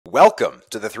Welcome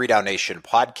to the 3DownNation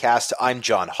podcast. I'm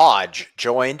John Hodge,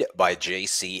 joined by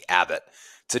JC Abbott.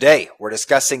 Today, we're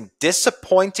discussing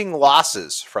disappointing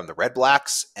losses from the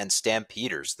Redblacks and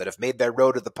Stampeders that have made their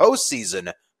road to the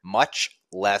postseason much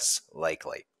less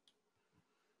likely.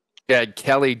 Ed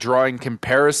Kelly drawing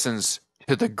comparisons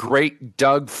to the great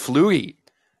Doug Flutie.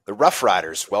 The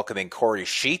Roughriders welcoming Corey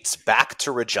Sheets back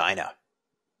to Regina.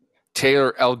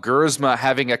 Taylor Elgersma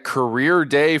having a career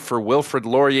day for Wilfrid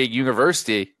Laurier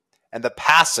University. And the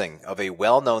passing of a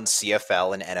well-known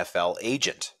CFL and NFL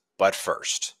agent. But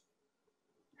first,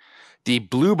 the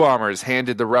Blue Bombers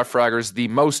handed the Roughriders the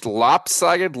most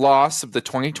lopsided loss of the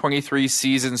 2023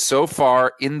 season so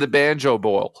far in the Banjo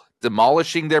Bowl,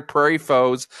 demolishing their Prairie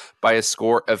foes by a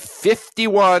score of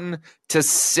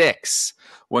 51-6.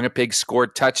 Winnipeg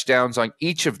scored touchdowns on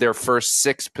each of their first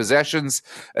 6 possessions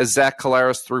as Zach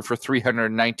Collaros threw for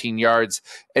 319 yards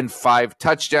and 5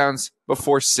 touchdowns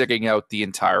before sitting out the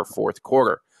entire fourth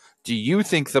quarter. Do you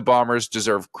think the Bombers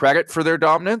deserve credit for their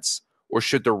dominance, or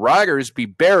should the Riders be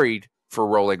buried for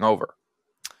rolling over?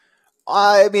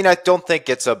 I don't think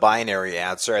it's a binary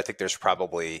answer. I think there's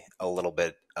probably a little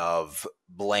bit of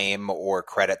blame or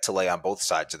credit to lay on both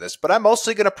sides of this, but I'm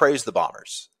mostly going to praise the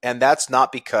Bombers. And that's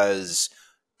not because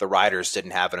the Riders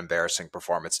didn't have an embarrassing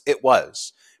performance. It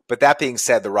was. But that being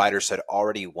said, the Riders had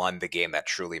already won the game that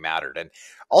truly mattered. And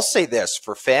I'll say this,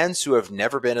 for fans who have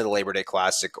never been to the Labor Day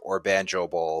Classic or Banjo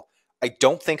Bowl, I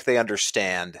don't think they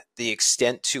understand the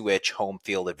extent to which home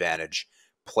field advantage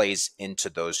plays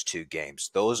into those two games.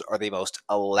 Those are the most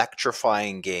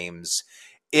electrifying games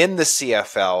in the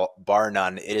CFL, bar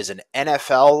none. It is an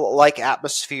NFL-like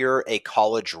atmosphere, a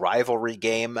college rivalry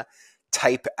game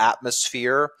type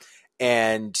atmosphere.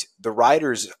 And the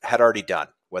Riders had already done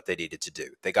what they needed to do.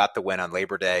 They got the win on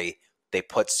Labor Day. They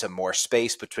put some more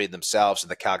space between themselves and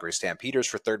the Calgary Stampeders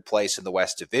for third place in the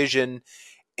West Division.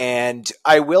 And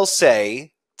I will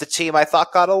say, the team I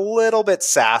thought got a little bit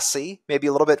sassy, maybe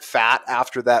a little bit fat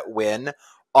after that win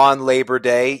on Labor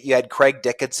Day. You had Craig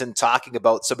Dickinson talking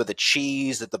about some of the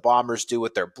cheese that the Bombers do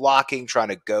with their blocking, trying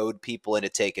to goad people into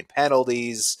taking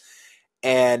penalties.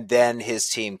 And then his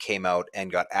team came out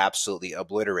and got absolutely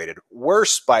obliterated.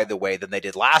 Worse, by the way, than they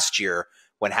did last year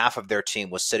when half of their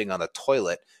team was sitting on the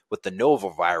toilet with the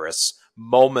Nova virus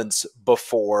moments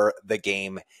before the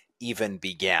game even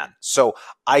began. So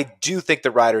I do think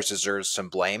the Riders deserve some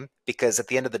blame because at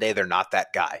the end of the day, they're not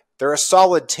that guy. They're a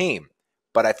solid team,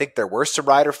 but I think there were some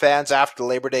Rider fans after the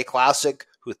Labor Day Classic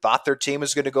who thought their team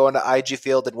was going to go into IG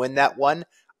Field and win that one.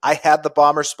 I had the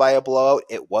Bombers by a blowout.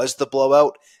 It was the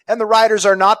blowout. And the Riders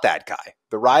are not that guy.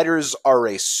 The Riders are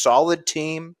a solid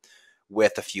team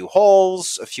with a few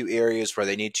holes, a few areas where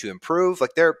they need to improve.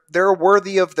 Like they're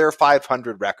worthy of their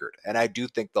 500 record. And I do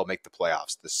think they'll make the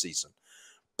playoffs this season.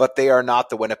 But they are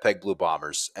not the Winnipeg Blue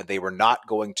Bombers. And they were not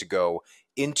going to go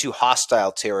into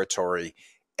hostile territory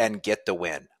and get the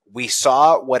win. We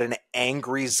saw what an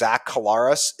angry Zach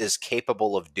Collaros is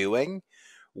capable of doing,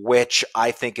 which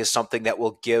I think is something that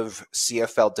will give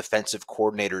CFL defensive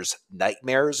coordinators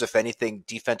nightmares. If anything,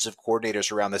 defensive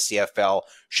coordinators around the CFL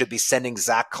should be sending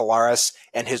Zach Collaros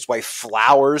and his wife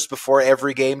flowers before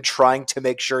every game, trying to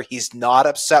make sure he's not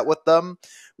upset with them,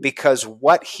 because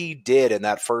what he did in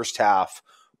that first half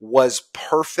was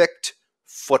perfect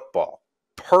football.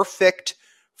 Perfect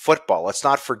football. Let's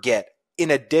not forget, in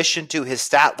addition to his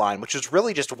stat line, which was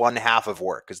really just one half of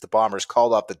work, as the Bombers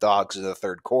called off the Dogs in the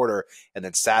third quarter and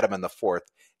then sat him in the fourth,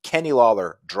 Kenny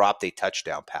Lawler dropped a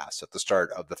touchdown pass at the start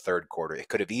of the third quarter. It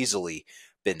could have easily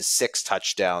been 6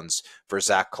 touchdowns for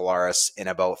Zach Collaros in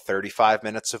about 35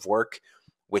 minutes of work,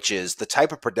 which is the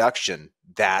type of production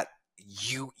that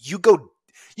you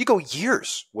go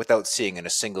years without seeing in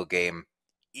a single game,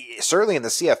 certainly in the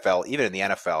CFL, even in the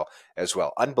NFL as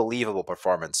well. Unbelievable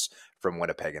performance from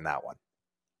Winnipeg in that one.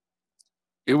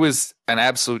 It was an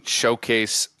absolute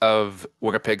showcase of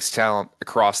Winnipeg's talent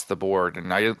across the board,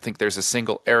 and I don't think there's a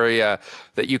single area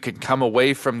that you can come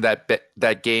away from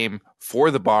that game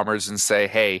for the Bombers and say,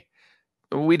 hey,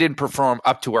 we didn't perform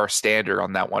up to our standard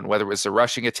on that one. Whether it was the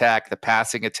rushing attack, the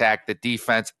passing attack, the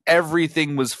defense,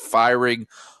 everything was firing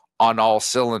on all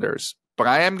cylinders. But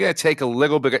I am going to take a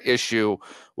little bit of issue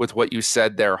with what you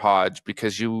said there, Hodge,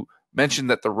 because you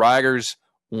mentioned that the Riders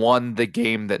won the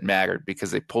game that mattered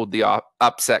because they pulled the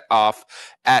upset off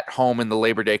at home in the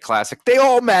Labor Day Classic. They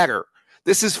all matter.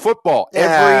 This is football.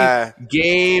 Yeah. Every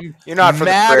game You're not for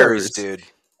matters. the Prairies, dude.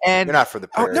 And you're not for the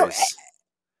Prairies.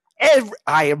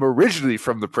 I am originally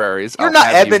from the Prairies. You're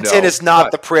not. Edmonton is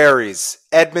not the Prairies.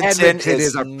 Edmonton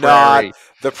is not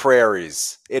the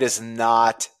Prairies. It is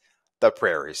not the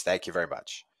Prairies. Thank you very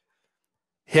much.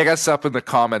 hit us up in the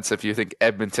comments if you think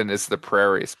Edmonton is the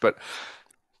Prairies. But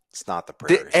it's not the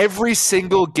Prairies. Every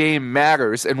single game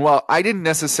matters. And while I didn't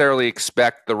necessarily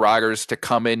expect the Riders to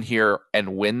come in here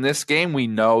and win this game, we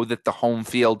know that the home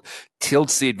field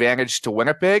tilts the advantage to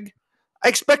Winnipeg. I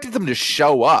expected them to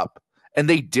show up, and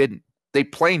they didn't. They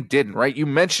plain didn't, right? You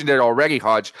mentioned it already,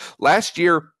 Hodge. Last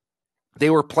year, they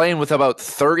were playing with about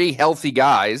 30 healthy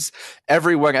guys.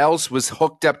 Everyone else was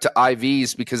hooked up to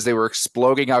IVs because they were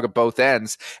exploding out of both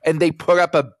ends, and they put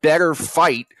up a better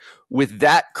fight with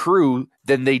that crew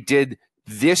than they did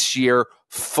this year,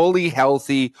 fully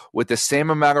healthy with the same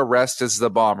amount of rest as the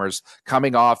Bombers,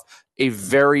 coming off a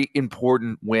very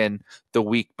important win the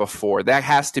week before. That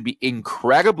has to be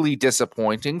incredibly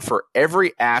disappointing for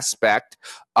every aspect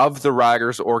of the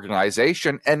Riders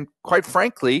organization. And quite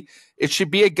frankly, it should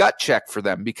be a gut check for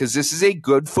them because this is a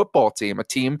good football team, a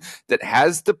team that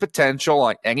has the potential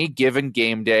on any given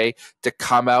game day to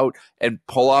come out and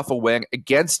pull off a win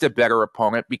against a better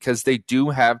opponent because they do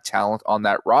have talent on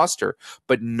that roster,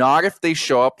 but not if they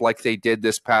show up like they did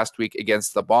this past week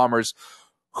against the Bombers,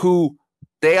 who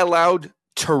they allowed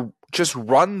to just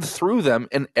run through them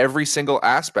in every single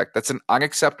aspect. That's an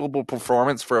unacceptable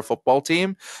performance for a football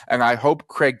team, and I hope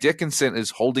Craig Dickinson is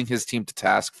holding his team to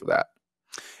task for that.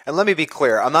 And let me be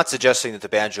clear, I'm not suggesting that the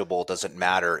Banjo Bowl doesn't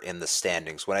matter in the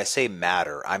standings. When I say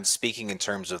matter, I'm speaking in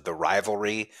terms of the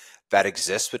rivalry that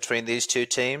exists between these two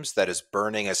teams that is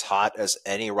burning as hot as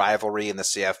any rivalry in the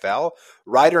CFL.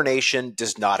 Rider Nation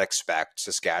does not expect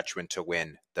Saskatchewan to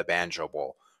win the Banjo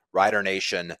Bowl. Rider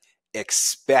Nation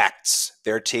expects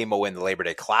their team will win the Labor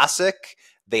Day Classic.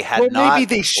 They had maybe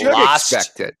they should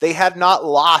expect it. They had not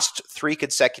lost 3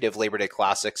 consecutive Labor Day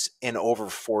Classics in over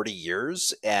 40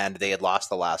 years, and they had lost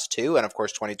the last 2. And of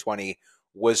course, 2020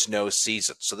 was no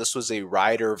season. So this was a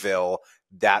Riderville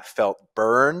that felt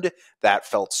burned, that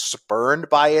felt spurned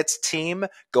by its team,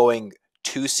 going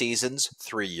 2 seasons,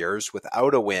 3 years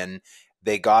without a win.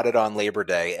 They got it on Labor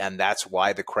Day, and that's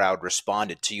why the crowd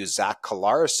responded. To use Zach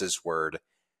Kolaris's word,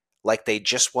 like they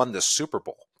just won the Super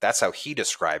Bowl. That's how he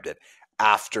described it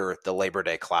after the Labor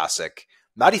Day Classic.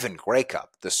 Not even Grey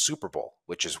Cup, the Super Bowl,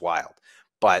 which is wild.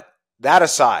 But that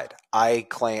aside, I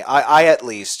at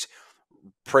least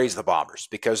praise the Bombers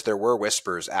because there were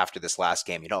whispers after this last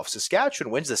game. You know, if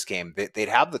Saskatchewan wins this game, they'd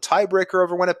have the tiebreaker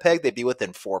over Winnipeg. They'd be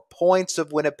within 4 points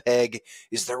of Winnipeg.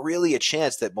 Is there really a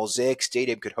chance that Mosaic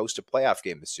Stadium could host a playoff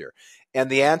game this year?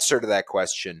 And the answer to that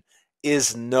question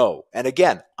is no. And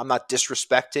again, I'm not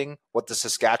disrespecting what the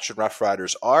Saskatchewan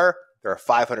Roughriders are. They're a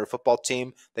 500 football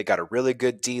team. They got a really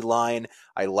good D-line.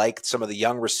 I like some of the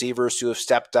young receivers who have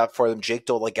stepped up for them. Jake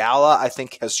Dolegala, I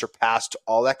think, has surpassed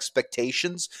all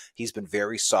expectations. He's been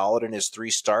very solid in his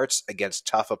 3 starts against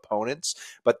tough opponents.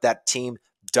 But that team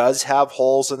does have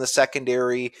holes in the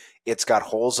secondary. It's got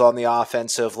holes on the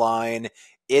offensive line.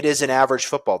 It is an average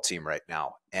football team right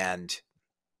now. And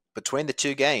between the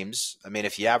 2 games, I mean,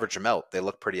 if you average them out, they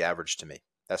look pretty average to me.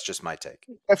 That's just my take.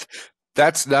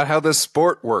 That's not how the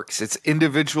sport works. It's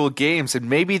individual games, and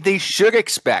maybe they should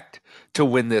expect to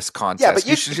win this contest. Yeah,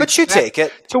 but you take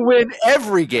it to win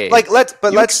every game. Let's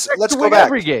go back.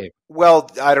 Every game. Well,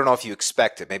 I don't know if you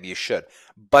expect it. Maybe you should.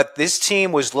 But this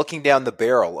team was looking down the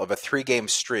barrel of a 3-game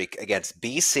streak against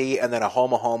BC and then a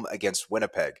home against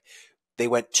Winnipeg. They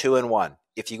went 2-1.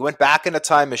 If you went back in a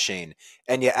time machine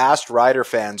and you asked Rider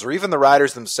fans or even the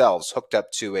Riders themselves hooked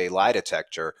up to a lie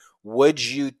detector, would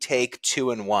you take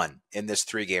 2-1 in this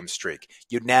 3-game streak?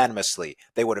 Unanimously,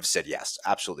 they would have said yes,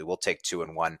 absolutely. We'll take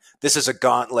 2-1. This is a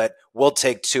gauntlet. We'll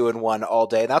take 2-1 all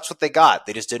day. And that's what they got.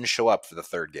 They just didn't show up for the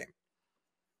 3rd game.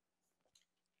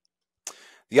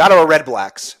 The Ottawa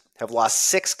Redblacks have lost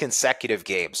 6 consecutive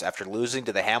games after losing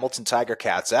to the Hamilton Tiger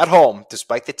Cats at home,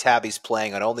 despite the Tabbies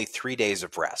playing on only 3 days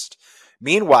of rest.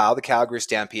 Meanwhile, the Calgary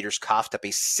Stampeders coughed up a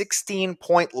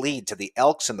 16-point lead to the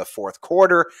Elks in the 4th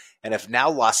quarter and have now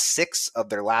lost 6 of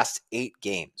their last 8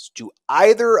 games. Do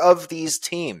either of these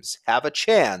teams have a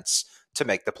chance to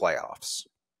make the playoffs?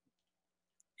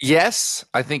 Yes,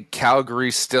 I think Calgary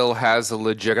still has a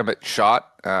legitimate shot.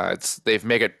 They've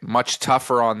made it much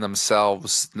tougher on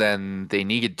themselves than they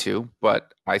needed to,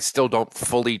 but I still don't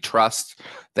fully trust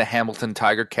the Hamilton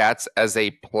Tiger Cats as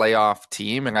a playoff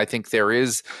team, and I think there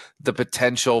is the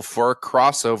potential for a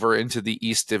crossover into the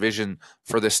East Division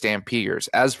for the Stampeders.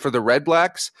 As for the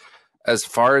Redblacks, as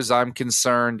far as I'm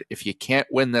concerned, if you can't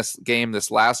win this game this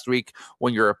last week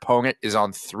when your opponent is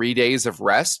on 3 days of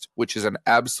rest, which is an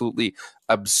absolutely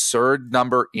absurd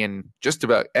number in just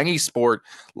about any sport,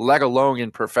 let alone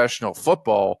in professional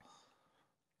football,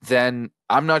 then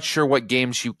I'm not sure what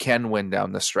games you can win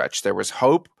down the stretch. There was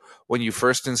hope when you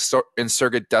first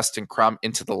inserted Dustin Crum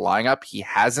into the lineup. He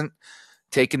hasn't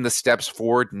taken the steps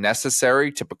forward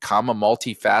necessary to become a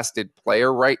multifaceted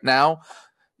player right now.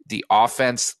 The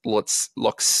offense looks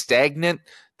stagnant.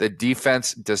 The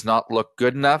defense does not look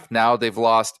good enough. Now they've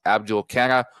lost Abdul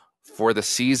Kenna for the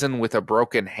season with a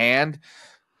broken hand.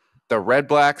 The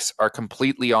Redblacks are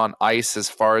completely on ice as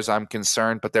far as I'm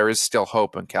concerned, but there is still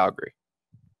hope in Calgary.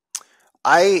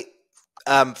 I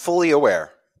am fully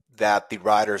aware that the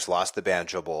Riders lost the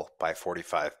Banjo Bowl by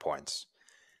 45 points.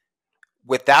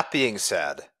 With that being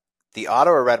said, the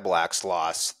Ottawa Redblacks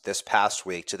loss this past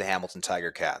week to the Hamilton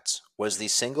Tiger Cats was the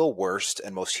single worst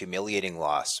and most humiliating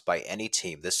loss by any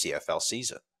team this CFL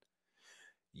season.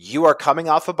 You are coming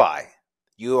off a bye.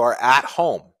 You are at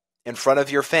home in front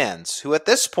of your fans, who at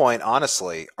this point,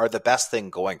 honestly, are the best thing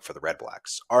going for the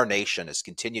Redblacks. Our nation has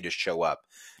continued to show up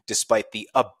despite the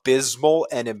abysmal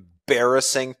and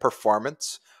embarrassing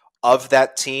performance of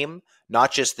that team,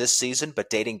 not just this season, but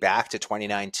dating back to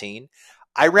 2019.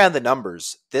 I ran the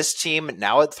numbers. This team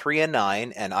now at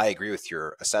 3-9, and I agree with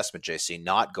your assessment, JC,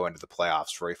 not going to the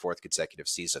playoffs for a fourth consecutive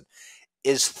season,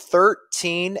 is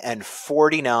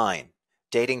 13-49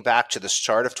 dating back to the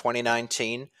start of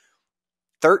 2019.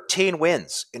 13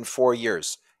 wins in 4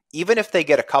 years. Even if they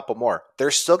get a couple more,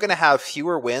 they're still going to have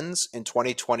fewer wins in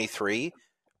 2023,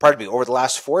 over the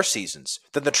last 4 seasons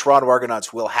than the Toronto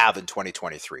Argonauts will have in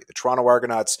 2023. The Toronto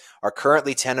Argonauts are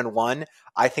currently 10-1.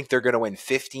 I think they're going to win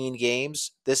 15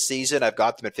 games this season. I've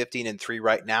got them at 15-3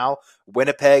 right now.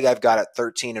 Winnipeg, I've got at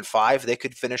 13-5. They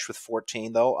could finish with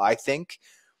 14, though. I think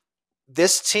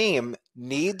this team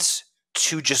needs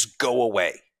to just go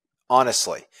away,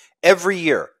 honestly. Every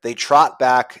year, they trot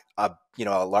back a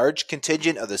large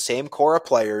contingent of the same core of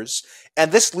players.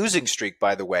 And this losing streak,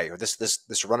 by the way, or this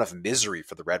run of misery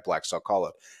for the Redblacks, I'll call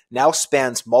it, now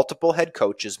spans multiple head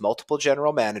coaches, multiple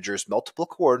general managers, multiple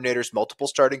coordinators, multiple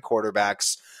starting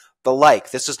quarterbacks, the like.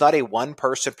 This is not a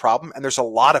one-person problem, and there's a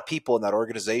lot of people in that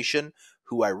organization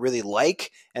who I really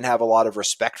like and have a lot of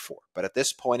respect for. But at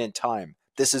this point in time,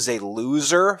 this is a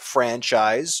loser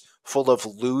franchise full of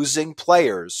losing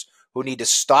players who need to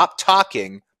stop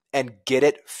talking and get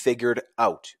it figured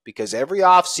out. Because every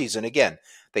offseason, again,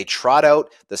 they trot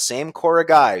out the same core of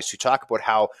guys who talk about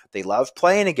how they love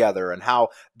playing together and how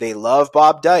they love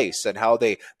Bob Dice and how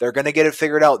they're going to get it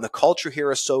figured out. And the culture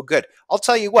here is so good. I'll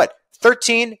tell you what,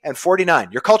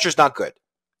 13-49, your culture's not good.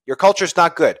 Your culture's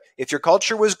not good. If your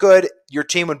culture was good, your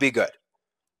team would be good.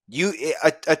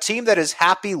 A team that is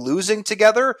happy losing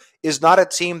together is not a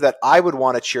team that I would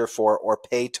want to cheer for or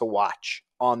pay to watch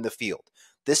on the field.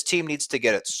 This team needs to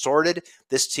get it sorted.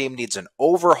 This team needs an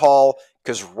overhaul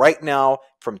because right now,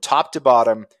 from top to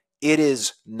bottom, it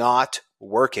is not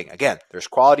working. Again, there's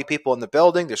quality people in the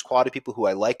building. There's quality people who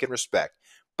I like and respect,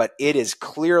 but it is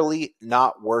clearly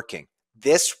not working.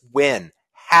 This win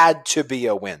had to be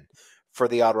a win for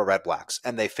the Ottawa Redblacks,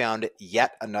 and they found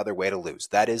yet another way to lose.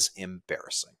 That is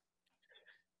embarrassing.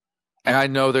 And I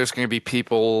know there's going to be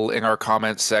people in our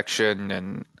comments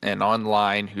section and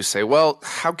online who say, well,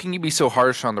 how can you be so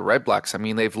harsh on the Redblacks? I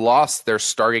mean, they've lost their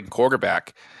starting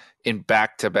quarterback in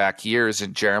back-to-back years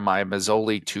in Jeremiah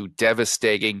Mazzoli to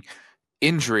devastating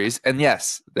injuries. And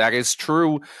yes, that is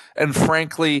true. And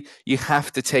frankly, you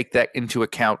have to take that into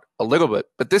account a little bit.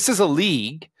 But this is a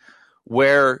league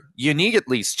where you need at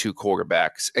least 2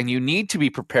 quarterbacks, and you need to be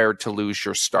prepared to lose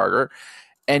your starter,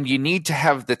 and you need to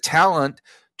have the talent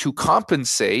to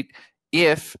compensate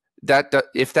if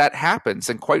that happens.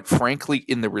 And quite frankly,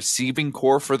 in the receiving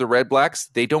core for the Redblacks,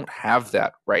 they don't have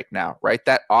that right now, right?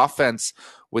 That offense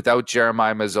without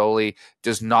Jeremiah Mazzoli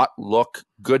does not look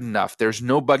good enough. There's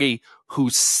nobody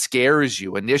who scares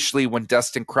you. Initially, when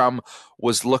Dustin Crum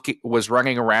was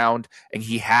running around and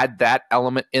he had that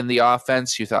element in the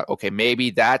offense, you thought, okay,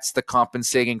 maybe that's the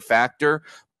compensating factor.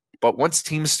 But once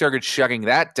teams started shutting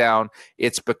that down,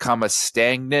 it's become a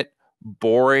stagnant,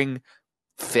 boring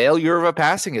failure of a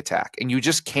passing attack, and you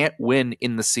just can't win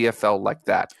in the CFL like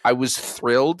that. I was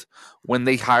thrilled when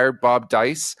they hired Bob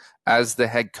Dice as the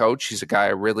head coach. He's a guy I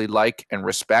really like and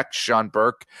respect. Sean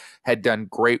Burke had done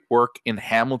great work in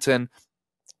Hamilton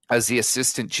as the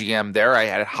assistant GM there. I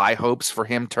had high hopes for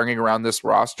him turning around this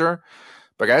roster.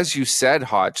 But as you said,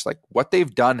 Hodge, like what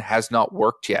they've done has not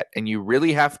worked yet. And you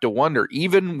really have to wonder,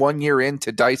 even 1 year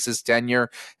into Dice's tenure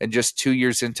and just 2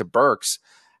 years into Burke's,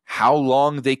 how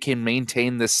long they can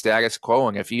maintain this status quo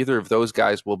and if either of those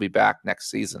guys will be back next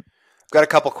season. I've got a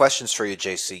couple questions for you,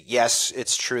 JC. Yes,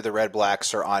 it's true the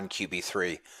Redblacks are on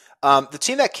QB3. The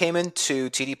team that came into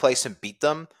TD Place and beat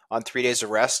them on 3 days of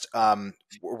rest,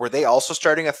 were they also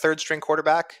starting a third-string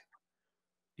quarterback?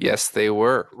 Yes, they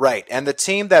were. Right. And the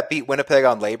team that beat Winnipeg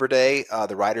on Labor Day,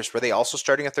 the Riders, were they also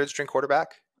starting a third-string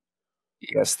quarterback?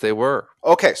 Yes, they were.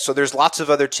 Okay, so there's lots of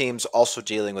other teams also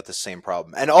dealing with the same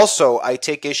problem. And also, I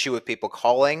take issue with people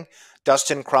calling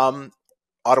Dustin Crum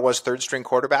Ottawa's third string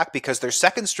quarterback because their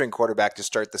second string quarterback to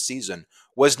start the season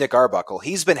was Nick Arbuckle.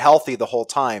 He's been healthy the whole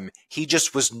time. He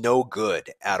just was no good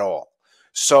at all.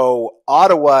 So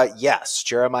Ottawa, yes,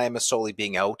 Jeremiah Masoli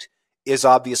being out is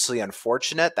obviously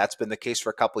unfortunate. That's been the case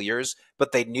for a couple of years,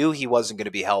 but they knew he wasn't going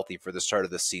to be healthy for the start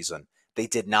of the season. They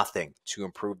did nothing to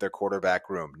improve their quarterback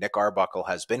room. Nick Arbuckle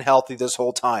has been healthy this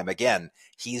whole time. Again,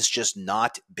 he's just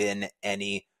not been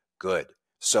any good.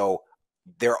 So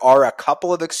there are a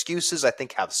couple of excuses I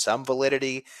think have some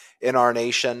validity in our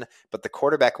nation, but the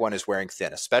quarterback one is wearing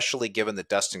thin, especially given that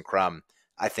Dustin Crum,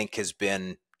 I think, has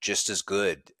been just as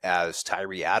good as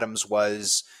Tyree Adams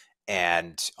was.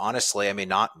 And honestly, I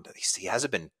mean, he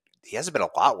hasn't been a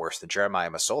lot worse than Jeremiah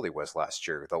Masoli was last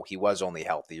year, though he was only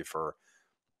healthy for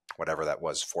whatever that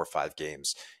was, 4 or 5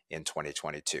 games in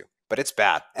 2022. But it's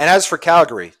bad. And as for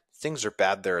Calgary, things are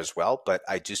bad there as well, but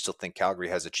I do still think Calgary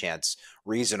has a chance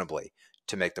reasonably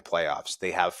to make the playoffs.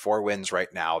 They have 4 wins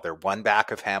right now. They're 1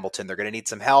 back of Hamilton. They're going to need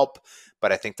some help,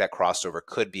 but I think that crossover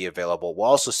could be available. We'll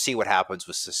also see what happens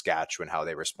with Saskatchewan, how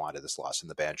they respond to this loss in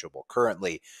the Banjo Bowl.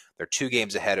 Currently, they're 2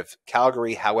 games ahead of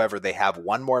Calgary. However, they have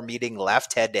 1 more meeting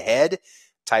left head-to-head.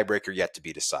 Tiebreaker yet to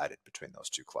be decided between those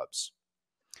 2 clubs.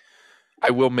 I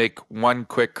will make one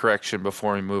quick correction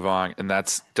before we move on, and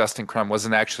that's Dustin Crum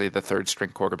wasn't actually the third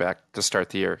string quarterback to start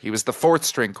the year. He was the fourth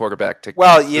string quarterback to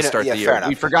start the year.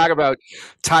 We forgot about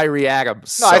Tyree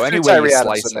Adams. No, so I threw Tyree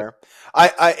Adams in there.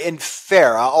 In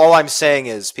fair, all I'm saying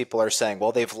is people are saying,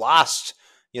 well, they've lost,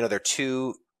 their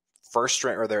 2 first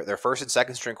string or their first and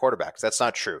second string quarterbacks. That's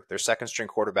not true. Their second string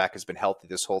quarterback has been healthy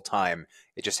this whole time.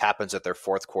 It just happens that their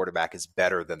fourth quarterback is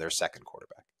better than their second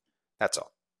quarterback. That's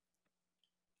all.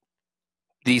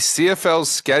 The CFL's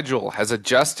schedule has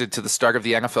adjusted to the start of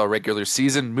the NFL regular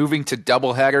season, moving to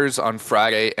doubleheaders on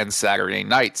Friday and Saturday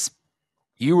nights.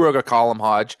 You wrote a column,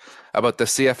 Hodge, about the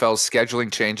CFL's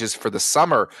scheduling changes for the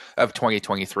summer of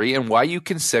 2023 and why you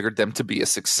considered them to be a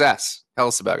success. Tell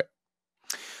us about it.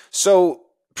 So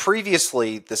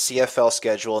previously, the CFL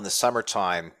schedule in the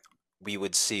summertime, we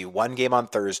would see 1 game on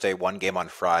Thursday, 1 game on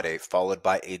Friday, followed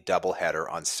by a doubleheader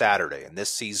on Saturday. And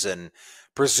this season,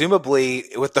 presumably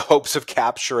with the hopes of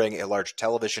capturing a large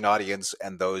television audience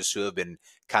and those who have been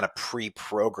kind of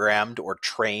pre-programmed or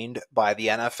trained by the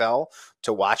NFL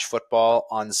to watch football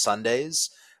on Sundays,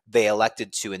 they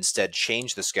elected to instead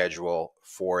change the schedule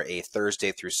for a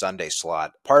Thursday through Sunday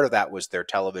slot. Part of that was their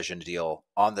television deal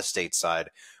on the state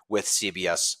side with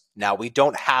CBS. Now, we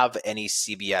don't have any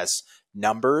CBS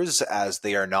numbers as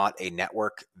they are not a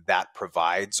network that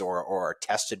provides or are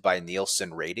tested by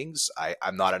Nielsen ratings.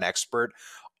 I'm not an expert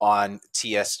on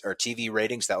TS or TV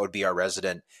ratings. That would be our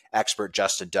resident expert,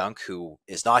 Justin Dunk, who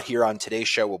is not here on today's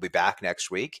show. We'll be back next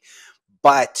week.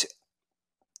 But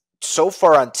so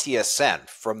far on TSN,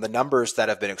 from the numbers that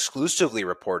have been exclusively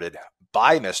reported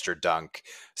by Mr. Dunk,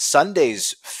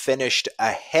 Sundays finished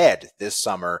ahead this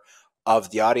summer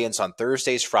of the audience on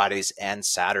Thursdays, Fridays, and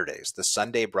Saturdays. The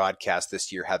Sunday broadcasts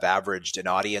this year have averaged an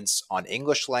audience on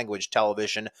English language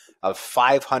television of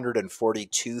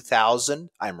 542,000.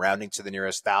 I'm rounding to the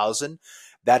nearest thousand.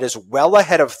 That is well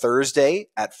ahead of Thursday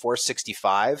at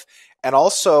 465, and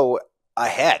also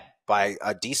ahead by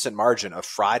a decent margin of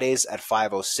Fridays at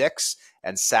 506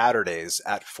 and Saturdays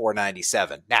at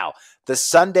 497. Now, the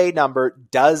Sunday number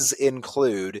does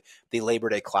include the Labor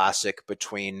Day Classic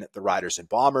between the Riders and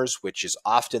Bombers, which is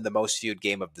often the most viewed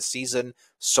game of the season.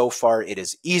 So far, it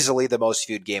is easily the most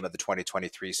viewed game of the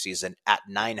 2023 season at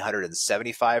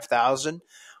 975,000.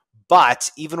 But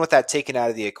even with that taken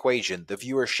out of the equation, the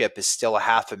viewership is still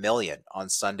 500,000 on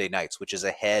Sunday nights, which is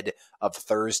ahead of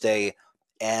Thursday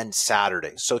and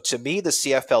Saturday. So to me, the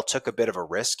CFL took a bit of a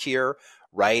risk here,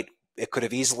 right? It could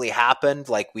have easily happened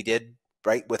like we did,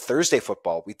 right, with Thursday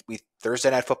football. Thursday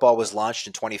Night Football was launched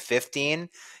in 2015.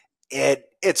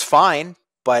 It's fine,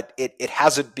 but it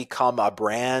hasn't become a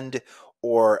brand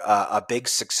or a big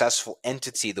successful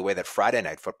entity the way that Friday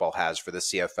Night Football has for the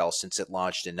CFL since it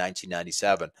launched in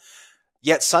 1997.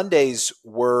 Yet Sundays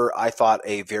were, I thought,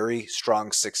 a very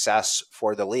strong success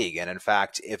for the league. And in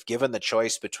fact, if given the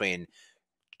choice between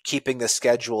keeping the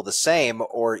schedule the same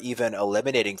or even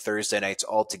eliminating Thursday nights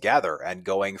altogether and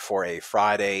going for a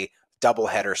Friday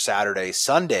doubleheader, Saturday,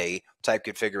 Sunday type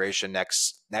configuration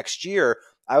next year,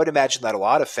 I would imagine that a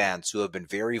lot of fans who have been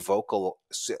very vocal,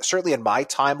 certainly in my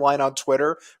timeline on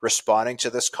Twitter, responding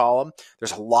to this column,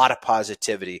 there's a lot of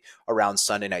positivity around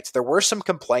Sunday nights. There were some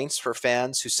complaints for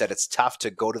fans who said it's tough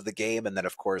to go to the game and then,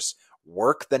 of course,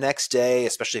 work the next day,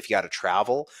 especially if you got to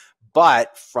travel.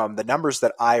 But from the numbers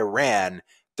that I ran,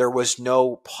 there was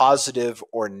no positive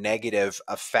or negative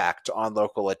effect on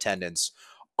local attendance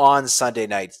on Sunday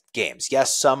night games.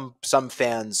 Yes, some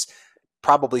fans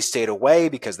probably stayed away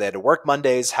because they had to work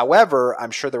Mondays. However, I'm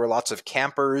sure there were lots of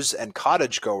campers and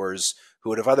cottage goers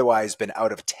who would have otherwise been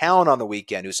out of town on the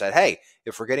weekend who said, hey,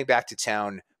 if we're getting back to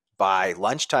town by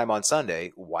lunchtime on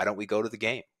Sunday, why don't we go to the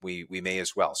game? We may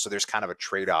as well. So there's kind of a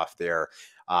trade-off there.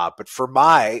 But for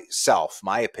myself,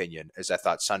 my opinion is I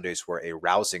thought Sundays were a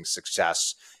rousing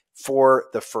success for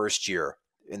the first year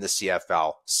in the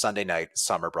CFL Sunday night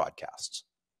summer broadcasts.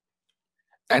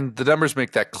 And the numbers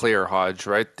make that clear, Hodge,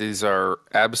 right? These are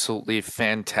absolutely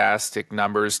fantastic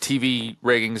numbers. TV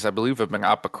ratings, I believe, have been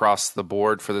up across the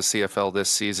board for the CFL this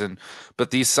season,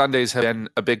 but these Sundays have been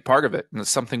a big part of it. And it's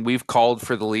something we've called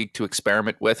for the league to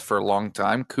experiment with for a long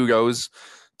time. Kudos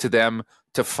to them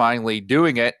to finally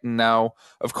doing it. And now,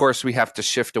 of course, we have to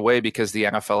shift away because the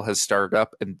NFL has started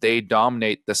up and they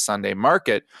dominate the Sunday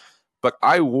market. But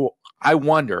I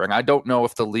wonder, and I don't know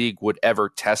if the league would ever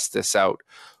test this out,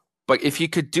 but if you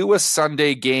could do a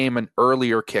Sunday game, an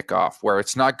earlier kickoff, where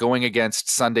it's not going against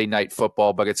Sunday night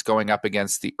football, but it's going up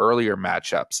against the earlier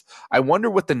matchups, I wonder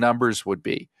what the numbers would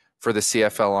be for the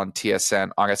CFL on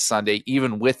TSN on a Sunday,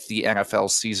 even with the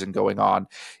NFL season going on,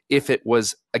 if it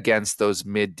was against those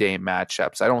midday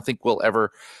matchups. I don't think we'll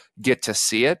ever get to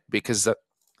see it because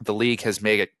the league has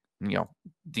made it,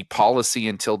 the policy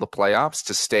until the playoffs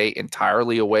to stay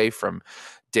entirely away from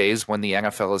days when the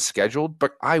NFL is scheduled.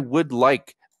 But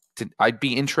I'd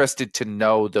be interested to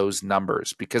know those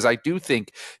numbers because I do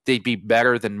think they'd be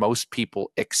better than most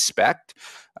people expect.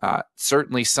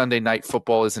 Certainly Sunday night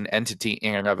football is an entity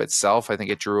in and of itself. I think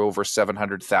it drew over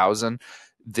 700,000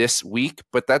 this week,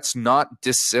 but that's not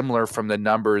dissimilar from the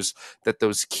numbers that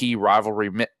those key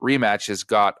rivalry rematches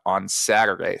got on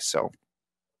Saturday. So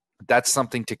that's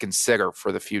something to consider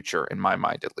for the future, in my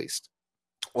mind at least.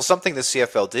 Well, something the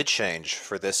CFL did change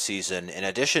for this season, in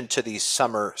addition to the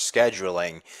summer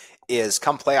scheduling, is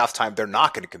come playoff time, they're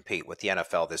not going to compete with the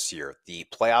NFL this year. The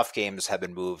playoff games have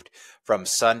been moved from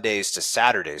Sundays to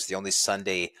Saturdays. The only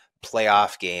Sunday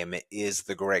playoff game is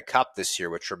the Grey Cup this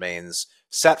year, which remains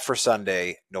set for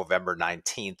Sunday, November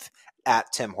 19th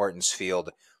at Tim Hortons Field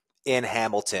in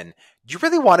Hamilton. Do you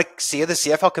really want to see the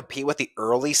CFL compete with the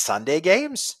early Sunday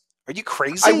games? Are you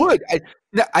crazy? I would.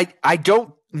 I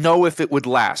don't know if it would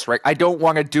last, right? I don't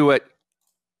want to do it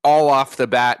all off the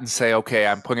bat and say, okay,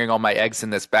 I'm putting all my eggs in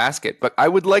this basket, but I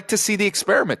would like to see the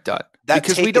experiment done. That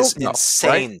because take we don't is know,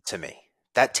 insane right? to me.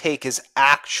 That take is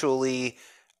actually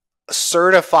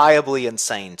certifiably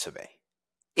insane to me.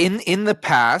 In the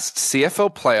past,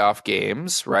 CFL playoff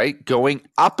games, right, going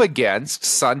up against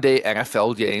Sunday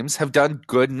NFL games have done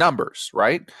good numbers,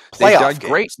 right? They've done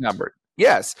great numbers.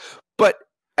 Yes, but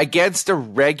against a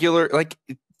regular,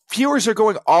 viewers are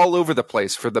going all over the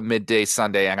place for the midday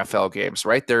Sunday NFL games,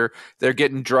 right? They're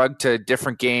getting drugged to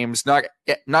different games. Not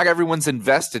everyone's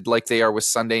invested like they are with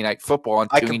Sunday night football and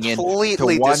tuning in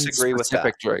to one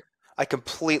specific joint. I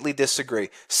completely disagree.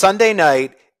 Sunday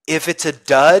night, if it's a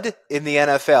dud in the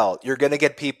NFL, you're going to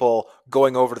get people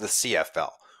going over to the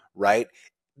CFL, right?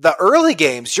 The early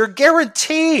games, you're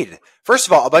guaranteed. First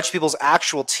of all, a bunch of people's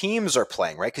actual teams are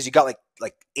playing, right? Because you got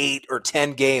like 8 or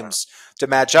 10 games to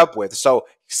match up with. So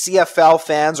CFL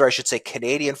fans, or I should say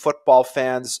Canadian football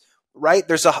fans, right?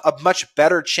 There's a much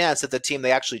better chance that the team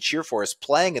they actually cheer for is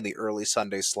playing in the early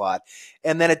Sunday slot.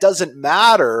 And then it doesn't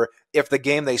matter if the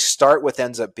game they start with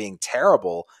ends up being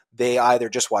terrible. They either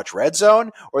just watch Red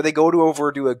Zone or they go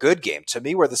over to a good game. To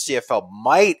me, where the CFL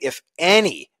might, if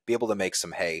any, be able to make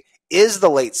some hay is the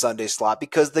late Sunday slot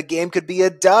because the game could be a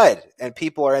dud and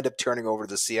people end up turning over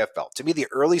to the CFL. To me, the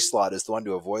early slot is the one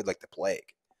to avoid like the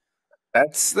plague.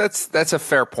 That's a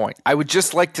fair point. I would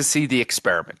just like to see the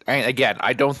experiment. Again,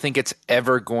 I don't think it's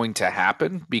ever going to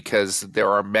happen because there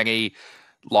are many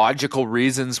logical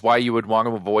reasons why you would want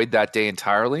to avoid that day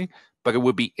entirely, but it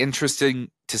would be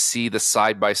interesting to see the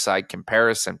side-by-side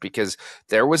comparison because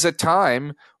there was a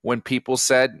time when people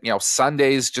said,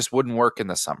 Sundays just wouldn't work in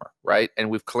the summer, right? And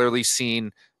we've clearly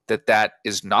seen that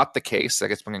is not the case,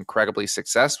 that it's been incredibly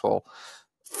successful.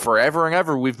 Forever and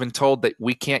ever, we've been told that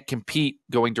we can't compete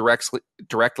going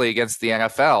directly against the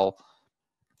NFL.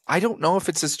 I don't know if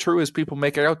it's as true as people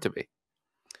make it out to be.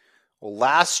 Well,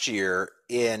 last year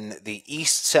in the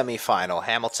East semifinal,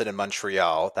 Hamilton and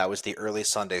Montreal, that was the early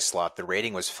Sunday slot. The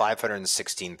rating was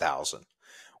 516,000,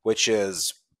 which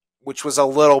was a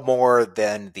little more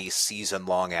than the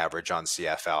season-long average on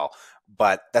CFL,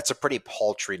 but that's a pretty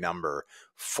paltry number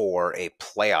for a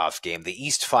playoff game. The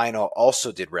East final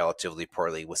also did relatively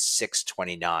poorly with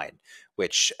 629,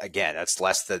 which again, that's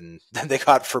less than they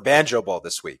got for Banjo Bowl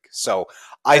this week. So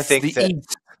I think that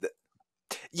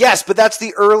Yes, but that's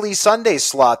the early Sunday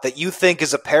slot that you think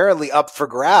is apparently up for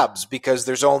grabs because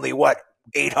there's only,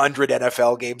 800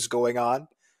 NFL games going on?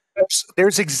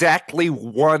 There's exactly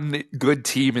one good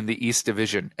team in the East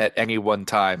Division at any one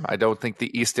time. I don't think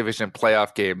the East Division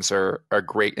playoff games are a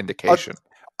great indication.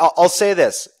 I'll say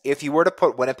this. If you were to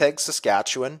put Winnipeg,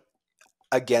 Saskatchewan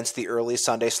against the early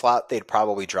Sunday slot, they'd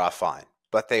probably draw fine,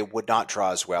 but they would not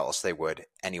draw as well as they would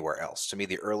anywhere else. To me,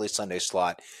 the early Sunday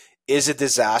slot is a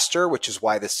disaster, which is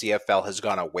why the CFL has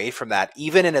gone away from that,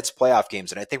 even in its playoff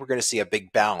games. And I think we're going to see a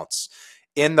big bounce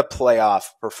in the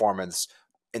playoff performance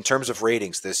in terms of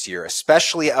ratings this year,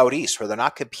 especially out east, where they're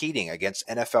not competing against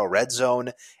NFL Red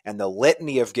Zone and the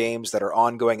litany of games that are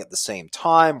ongoing at the same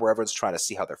time, where everyone's trying to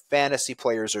see how their fantasy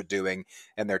players are doing,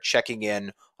 and they're checking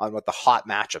in on what the hot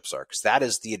matchups are, because that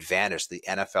is the advantage the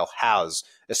NFL has,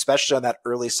 especially on that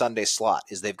early Sunday slot,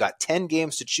 is they've got 10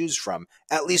 games to choose from.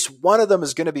 At least one of them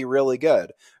is going to be really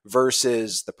good,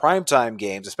 versus the primetime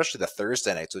games, especially the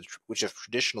Thursday nights, which have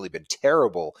traditionally been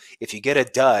terrible. If you get a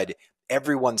dud,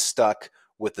 everyone's stuck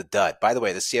with the dud. By the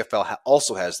way, the CFL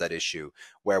also has that issue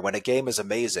where when a game is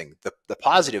amazing, the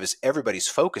positive is everybody's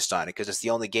focused on it because it's the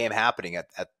only game happening at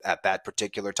that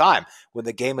particular time. When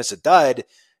the game is a dud,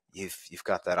 you've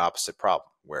got that opposite problem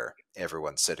where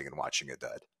everyone's sitting and watching a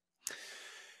dud.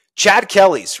 Chad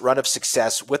Kelly's run of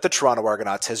success with the Toronto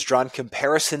Argonauts has drawn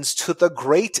comparisons to the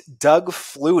great Doug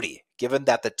Flutie, given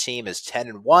that the team is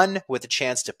 10-1 with a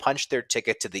chance to punch their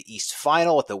ticket to the East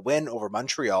Final with a win over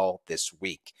Montreal this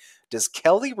week. Does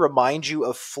Kelly remind you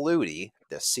of Flutie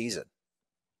this season?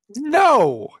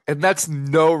 No, and that's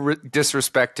no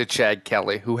disrespect to Chad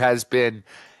Kelly, who has been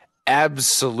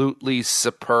absolutely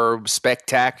superb,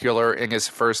 spectacular in his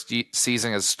first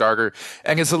season as starter,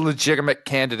 and is a legitimate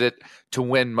candidate to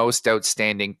win Most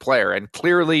Outstanding Player. And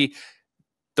clearly,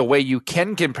 the way you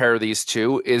can compare these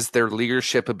two is their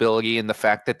leadership ability and the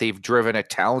fact that they've driven a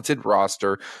talented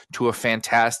roster to a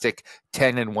fantastic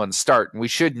 10-1 start. And we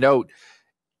should note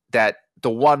that the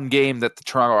one game that the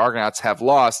Toronto Argonauts have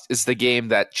lost is the game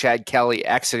that Chad Kelly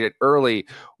exited early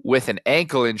with an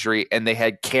ankle injury, and they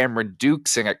had Cameron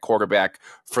Dukes in at quarterback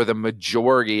for the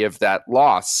majority of that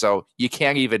loss. So you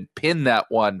can't even pin that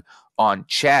one on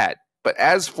Chad. But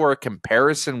as for a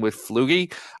comparison with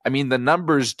Flutie, I mean, the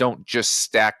numbers don't just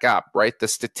stack up, right? The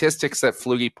statistics that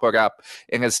Flutie put up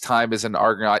in his time as an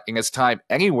Argonaut, in his time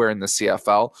anywhere in the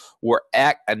CFL, were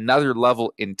at another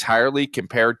level entirely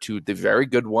compared to the very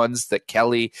good ones that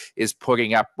Kelly is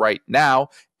putting up right now.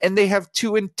 And they have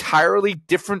two entirely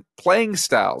different playing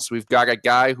styles. We've got a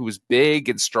guy who's big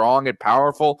and strong and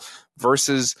powerful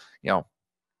versus,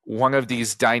 one of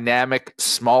these dynamic,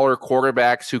 smaller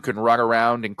quarterbacks who can run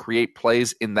around and create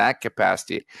plays in that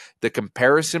capacity. The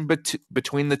comparison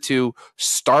between the two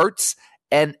starts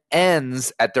and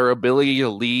ends at their ability to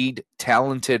lead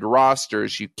talented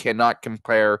rosters. You cannot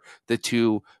compare the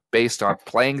two based on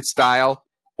playing style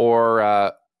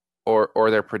or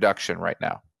their production right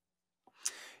now.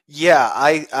 Yeah,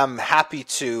 I'm happy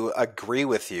to agree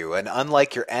with you. And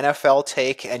unlike your NFL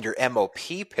take and your MOP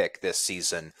pick this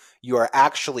season, you are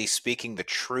actually speaking the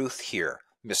truth here,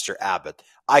 Mr. Abbott.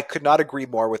 I could not agree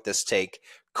more with this take.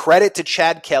 Credit to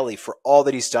Chad Kelly for all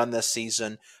that he's done this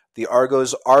season. The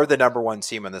Argos are the number one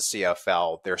team in the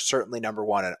CFL. They're certainly number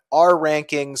one in our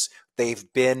rankings.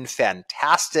 They've been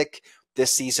fantastic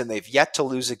this season. They've yet to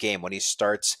lose a game when he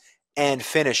starts and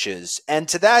finishes. And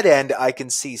to that end, I can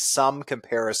see some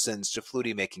comparisons to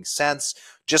Flutie making sense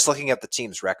just looking at the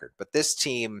team's record. But this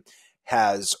team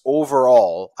has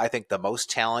overall, I think, the most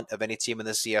talent of any team in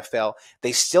the CFL.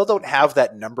 They still don't have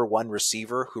that number one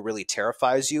receiver who really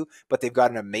terrifies you, but they've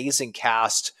got an amazing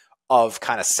cast of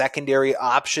kind of secondary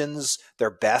options.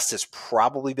 Their best has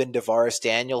probably been DeVaris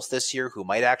Daniels this year, who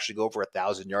might actually go over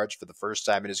 1,000 yards for the first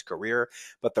time in his career.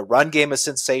 But the run game is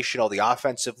sensational. The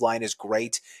offensive line is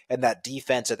great. And that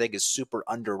defense, I think, is super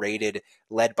underrated,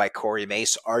 led by Corey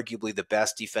Mace, arguably the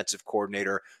best defensive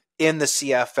coordinator in the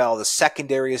CFL. The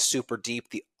secondary is super deep.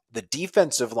 The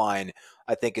defensive line,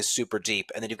 I think, is super deep.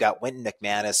 And then you've got Wynton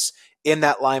McManus in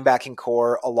that linebacking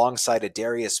core alongside a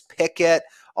Darius Pickett,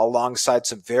 alongside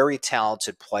some very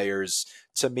talented players.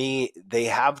 To me, they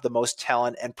have the most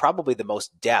talent and probably the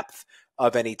most depth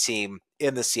of any team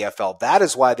in the CFL. That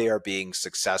is why they are being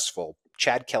successful.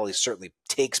 Chad Kelly certainly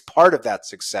takes part of that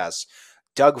success.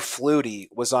 Doug Flutie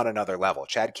was on another level.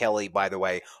 Chad Kelly, by the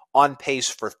way, on pace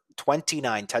for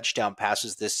 29 touchdown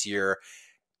passes this year.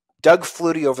 Doug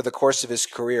Flutie, over the course of his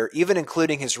career, even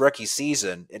including his rookie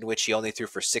season, in which he only threw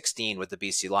for 16 with the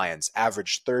BC Lions,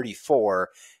 averaged 34.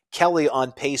 Kelly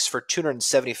on pace for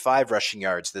 275 rushing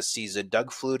yards this season.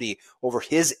 Doug Flutie, over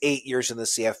his 8 years in the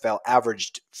CFL,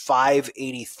 averaged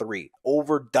 583,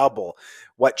 over double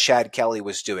what Chad Kelly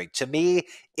was doing. To me,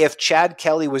 if Chad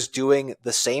Kelly was doing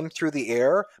the same through the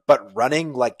air, but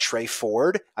running like Trey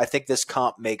Ford, I think this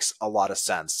comp makes a lot of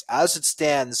sense. As it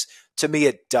stands, to me,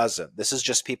 it doesn't. This is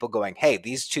just people going, hey,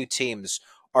 these two teams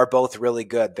are both really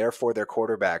good, therefore their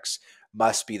quarterbacks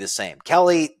must be the same.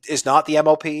 Kelly is not the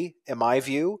MOP, in my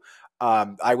view.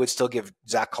 I would still give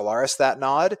Zach Collaros that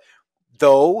nod,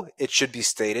 though it should be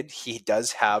stated he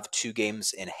does have 2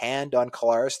 games in hand on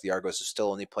Collaros. The Argos have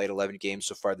still only played 11 games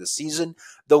so far this season,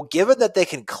 though given that they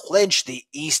can clinch the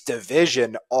East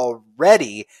Division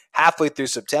already halfway through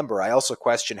September, I also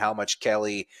question how much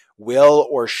Kelly will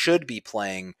or should be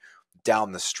playing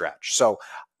down the stretch. So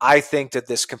I think that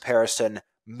this comparison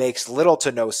makes little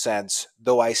to no sense,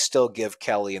 though I still give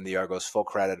Kelly and the Argos full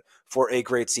credit for a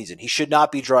great season. He should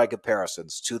not be drawing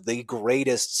comparisons to the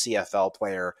greatest CFL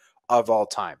player of all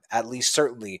time, at least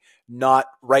certainly not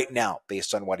right now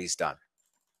based on what he's done.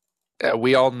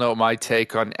 We all know my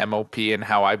take on MOP and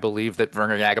how I believe that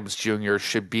Vernon Adams Jr.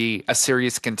 should be a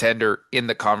serious contender in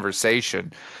the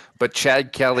conversation. But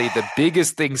Chad Kelly, the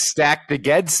biggest thing stacked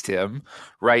against him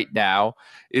right now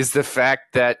is the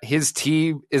fact that his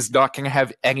team is not going to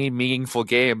have any meaningful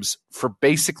games for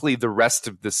basically the rest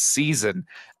of the season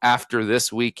after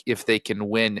this week if they can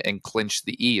win and clinch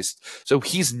the East. So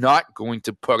he's not going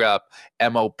to put up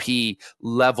MOP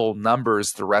level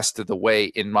numbers the rest of the way,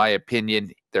 in my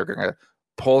opinion. They're going to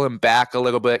pull him back a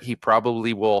little bit. He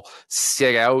probably will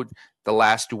sit out the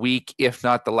last week, if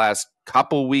not the last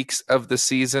couple weeks of the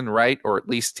season, right? Or at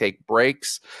least take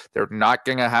breaks. They're not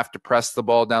going to have to press the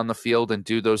ball down the field and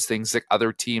do those things that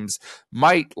other teams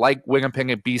might, like Winnipeg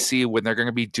and BC, when they're going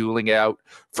to be dueling out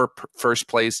for first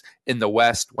place in the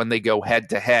West when they go head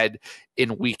to head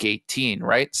in week 18,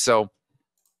 right? So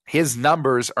his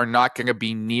numbers are not going to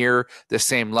be near the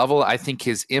same level. I think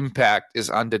his impact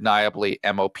is undeniably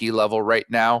MOP level right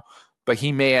now, but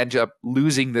he may end up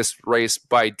losing this race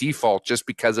by default just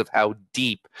because of how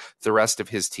deep the rest of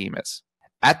his team is.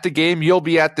 At the game you'll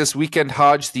be at this weekend,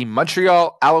 Hodge, the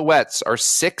Montreal Alouettes are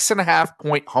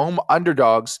 6.5-point home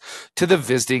underdogs to the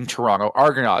visiting Toronto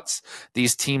Argonauts.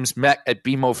 These teams met at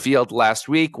BMO Field last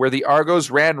week, where the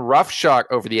Argos ran roughshod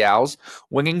over the Owls,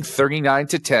 winning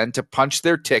 39-10 to punch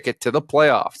their ticket to the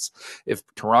playoffs. If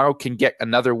Toronto can get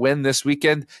another win this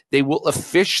weekend, they will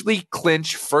officially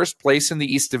clinch first place in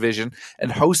the East Division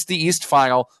and host the East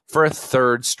Final for a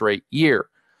 3rd straight year.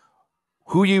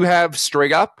 Who you have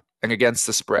straight up and against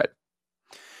the spread?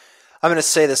 I'm going to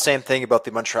say the same thing about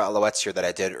the Montreal Alouettes here that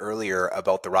I did earlier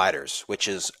about the Riders, which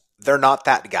is they're not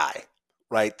that guy,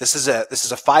 right? This is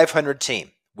a 500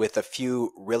 team with a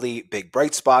few really big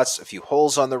bright spots, a few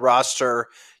holes on the roster,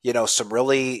 some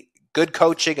really good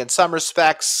coaching in some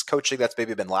respects, coaching that's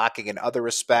maybe been lacking in other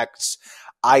respects.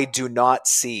 I do not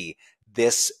see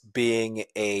this being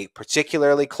a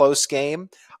particularly close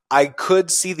game. I could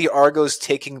see the Argos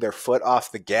taking their foot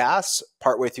off the gas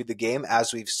partway through the game,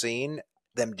 as we've seen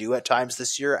them do at times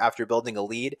this year after building a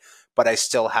lead, but I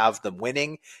still have them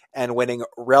winning and winning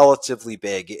relatively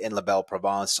big in La Belle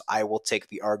Province. I will take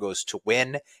the Argos to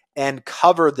win and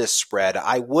cover this spread.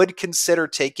 I would consider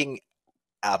taking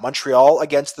Montreal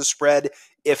against the spread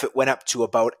if it went up to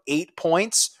about 8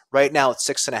 points. Right now it's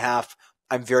 6.5.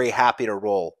 I'm very happy to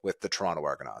roll with the Toronto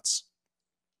Argonauts.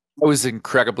 I was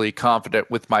incredibly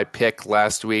confident with my pick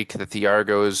last week that the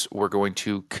Argos were going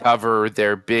to cover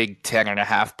their big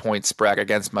 10.5-point spread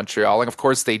against Montreal. And of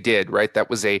course they did, right? That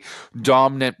was a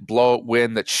dominant blowout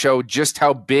win that showed just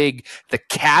how big the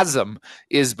chasm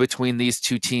is between these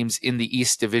two teams in the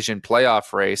East Division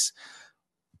playoff race.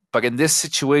 But in this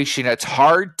situation, it's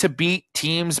hard to beat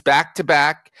teams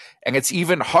back-to-back, and it's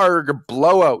even harder to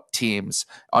blow out teams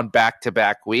on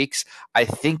back-to-back weeks. I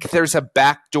think there's a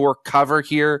backdoor cover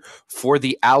here for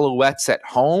the Alouettes at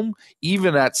home,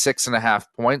 even at 6.5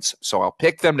 points. So I'll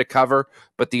pick them to cover,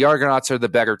 but the Argonauts are the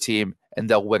better team, and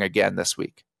they'll win again this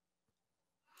week.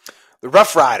 The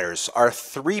Roughriders are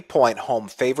 3-point home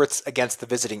favorites against the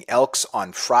visiting Elks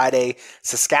on Friday.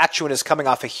 Saskatchewan is coming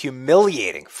off a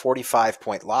humiliating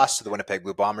 45-point loss to the Winnipeg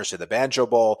Blue Bombers in the Banjo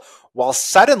Bowl, while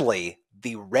suddenly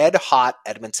the red-hot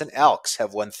Edmonton Elks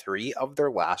have won 3 of their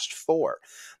last 4.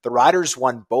 The Riders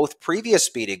won both previous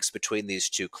beatings between these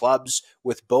two clubs,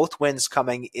 with both wins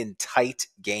coming in tight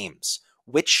games.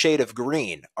 Which shade of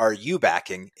green are you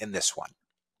backing in this one?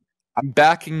 I'm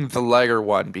backing the lighter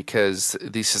one because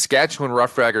the Saskatchewan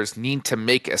Roughriders need to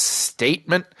make a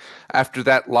statement after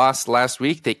that loss last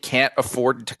week. They can't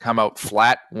afford to come out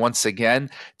flat once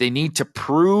again. They need to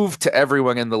prove to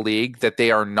everyone in the league that they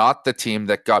are not the team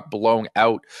that got blown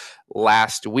out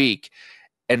last week.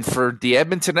 And for the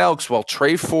Edmonton Elks, while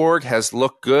Trey Ford has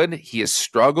looked good, he has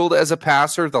struggled as a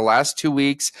passer the last 2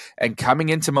 weeks, and coming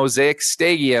into Mosaic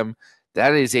Stadium,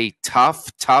 that is a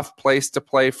tough, tough place to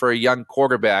play for a young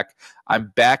quarterback.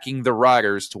 I'm backing the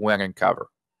Riders to win and cover.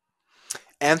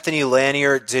 Anthony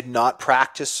Lanier did not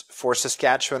practice for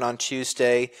Saskatchewan on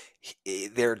Tuesday.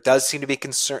 There does seem to be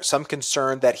some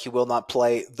concern that he will not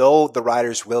play, though the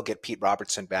Riders will get Pete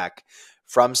Robertson back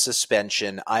from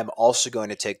suspension. I'm also going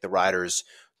to take the Riders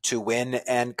to win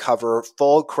and cover.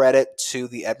 Full credit to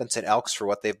the Edmonton Elks for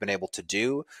what they've been able to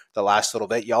do the last little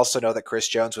bit. You also know that Chris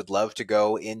Jones would love to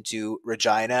go into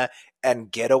Regina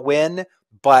and get a win,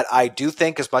 but I do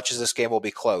think as much as this game will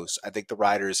be close, I think the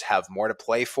Riders have more to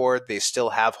play for. They still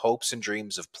have hopes and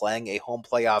dreams of playing a home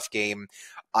playoff game.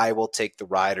 I will take the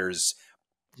Riders,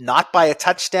 not by a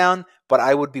touchdown, but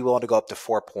I would be willing to go up to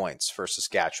 4 points for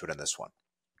Saskatchewan in this one.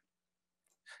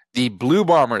 The Blue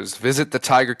Bombers visit the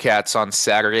Tiger Cats on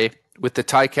Saturday with the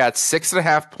Ticats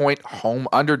 6.5-point home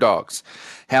underdogs.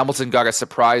 Hamilton got a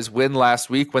surprise win last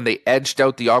week when they edged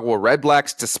out the Ottawa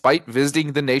Redblacks despite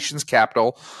visiting the nation's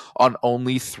capital on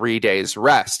only 3 days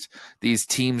rest. These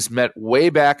teams met way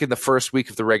back in the first week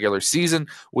of the regular season,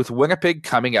 with Winnipeg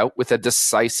coming out with a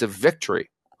decisive victory.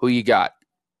 Who you got?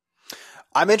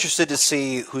 I'm interested to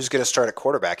see who's going to start at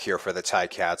quarterback here for the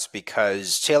Ticats,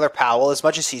 because Taylor Powell, as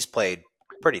much as he's played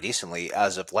pretty decently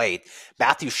as of late,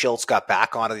 Matthew Schultz got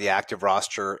back onto the active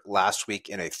roster last week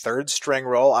in a third string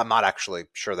role. I'm not actually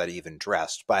sure that he even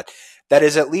dressed, but that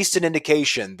is at least an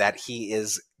indication that he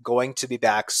is going to be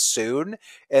back soon.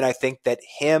 And I think that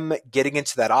him getting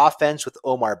into that offense with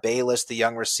Omar Bayless, the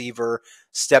young receiver,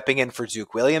 stepping in for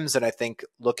Duke Williams, and I think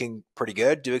looking pretty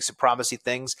good, doing some promising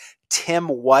things. Tim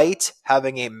White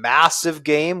having a massive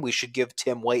game. We should give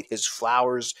Tim White his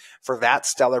flowers for that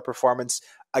stellar performance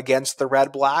against the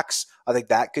Redblacks. I think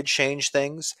that could change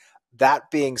things. That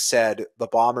being said, the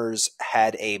Bombers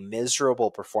had a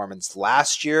miserable performance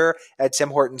last year at Tim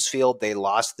Hortons Field. They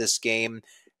lost this game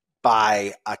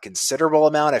by a considerable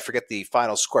amount. I forget the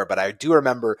final score, but I do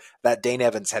remember that Dane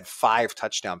Evans had 5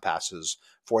 touchdown passes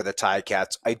for the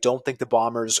Ticats. I don't think the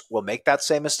Bombers will make that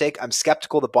same mistake. I'm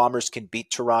skeptical the Bombers can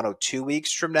beat Toronto 2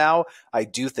 weeks from now. I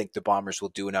do think the Bombers will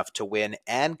do enough to win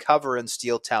and cover in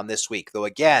Steeltown this week. Though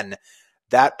again,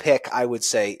 that pick, I would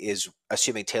say, is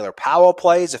assuming Taylor Powell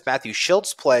plays. If Matthew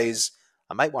Schultz plays,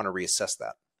 I might want to reassess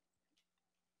that.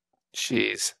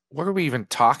 Jeez, what are we even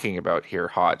talking about here,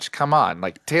 Hodge? Come on.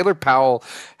 Like, Taylor Powell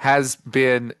has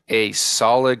been a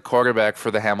solid quarterback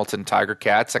for the Hamilton Tiger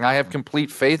Cats, and I have complete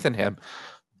faith in him.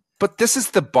 But this is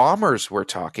the Bombers we're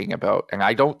talking about, and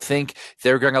I don't think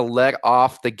they're going to let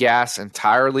off the gas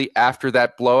entirely after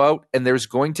that blowout, and there's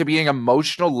going to be an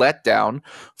emotional letdown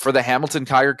for the Hamilton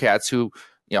Tiger Cats, who,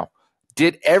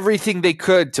 did everything they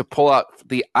could to pull out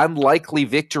the unlikely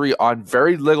victory on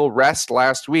very little rest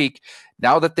last week.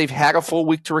 Now that they've had a full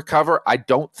week to recover, I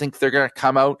don't think they're going to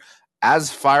come out as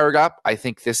fired up. I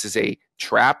think this is a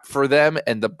trap for them,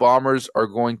 and the Bombers are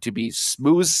going to be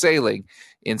smooth sailing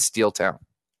in Steeltown.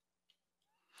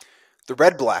 The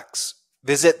Redblacks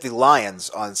visit the Lions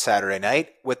on Saturday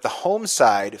night, with the home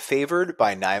side favored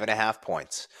by 9.5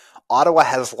 points. Ottawa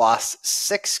has lost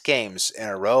 6 games in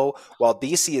a row, while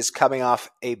BC is coming off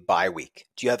a bye week.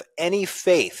 Do you have any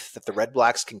faith that the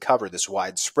Redblacks can cover this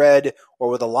wide spread,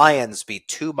 or will the Lions be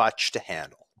too much to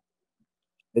handle?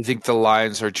 I think the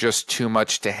Lions are just too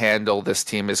much to handle. This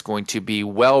team is going to be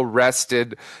well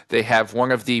rested. They have one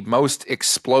of the most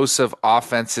explosive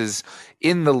offenses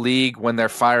in the league when they're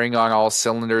firing on all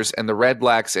cylinders, and the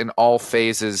Redblacks in all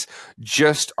phases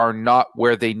just are not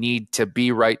where they need to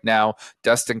be right now.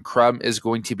 Dustin Crum is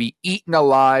going to be eaten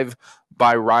alive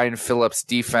by Ryan Phillips'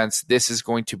 defense. This is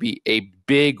going to be a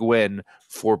big win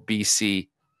for BC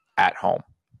at home.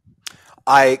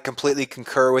 I completely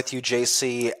concur with you,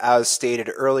 JC. As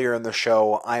stated earlier in the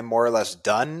show, I'm more or less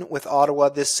done with Ottawa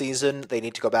this season. They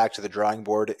need to go back to the drawing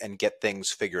board and get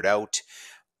things figured out.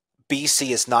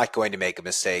 BC is not going to make a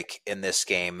mistake in this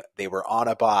game. They were on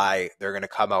a bye. They're going to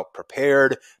come out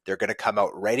prepared. They're going to come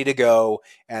out ready to go.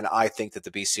 And I think that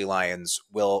the BC Lions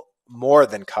will more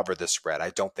than cover the spread. I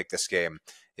don't think this game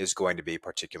is going to be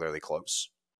particularly close.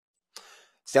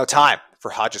 It's now time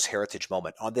for Hodge's Heritage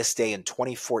Moment. On this day in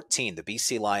 2014, the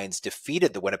BC Lions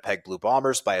defeated the Winnipeg Blue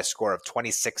Bombers by a score of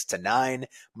 26-9,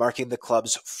 marking the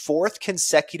club's 4th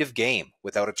consecutive game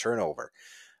without a turnover.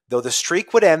 Though the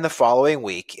streak would end the following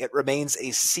week, it remains a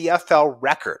CFL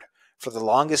record for the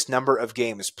longest number of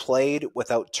games played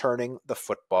without turning the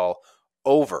football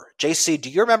over. JC, do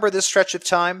you remember this stretch of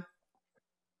time?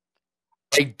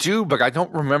 I do, but I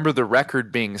don't remember the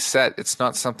record being set. It's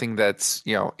not something that's,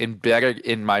 embedded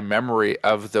in my memory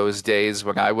of those days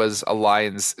when I was a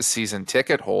Lions season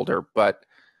ticket holder. But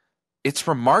it's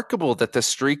remarkable that the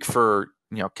streak for,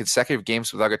 consecutive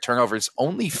games without a turnover is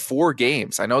only 4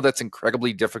 games. I know that's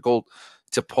incredibly difficult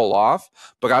to pull off,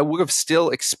 but I would have still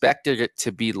expected it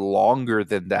to be longer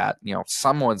than that.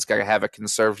 Someone's got to have a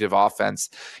conservative offense,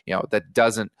 that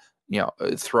doesn't,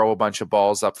 throw a bunch of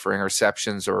balls up for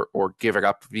interceptions or give it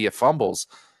up via fumbles.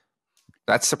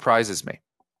 That surprises me.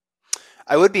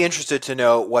 I would be interested to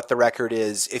know what the record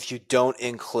is if you don't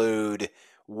include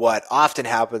what often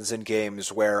happens in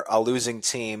games where a losing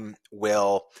team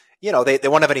will, they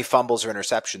won't have any fumbles or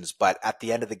interceptions, but at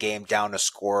the end of the game, down a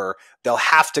score, they'll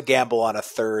have to gamble on a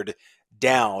third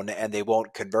down and they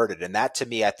won't convert it. And that, to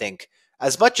me, I think,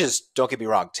 as much as, don't get me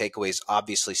wrong, takeaways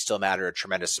obviously still matter a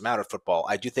tremendous amount of football,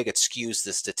 I do think it skews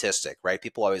the statistic, right?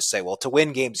 People always say, well, to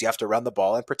win games, you have to run the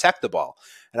ball and protect the ball.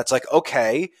 And it's like,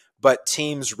 okay, but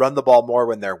teams run the ball more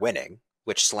when they're winning,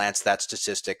 which slants that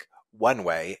statistic one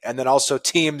way. And then also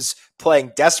teams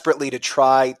playing desperately to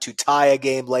try to tie a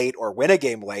game late or win a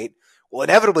game late will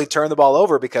inevitably turn the ball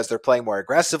over because they're playing more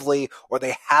aggressively or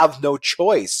they have no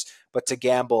choice but to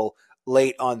gamble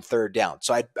late on third down.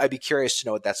 So I'd be curious to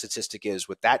know what that statistic is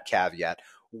with that caveat.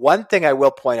 One thing I will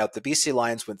point out, the BC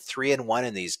Lions went 3-1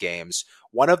 in these games.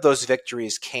 One of those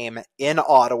victories came in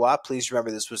Ottawa. Please remember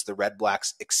this was the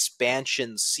Redblacks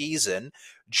expansion season,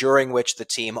 during which the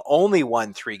team only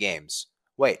won 3 games.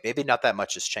 Wait, maybe not that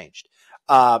much has changed.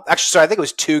 Actually, sorry, I think it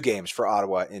was 2 games for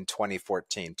Ottawa in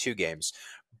 2014, 2 games.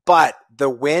 But the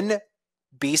win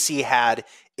BC had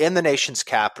in the nation's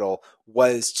capital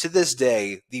was, to this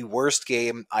day, the worst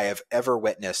game I have ever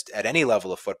witnessed at any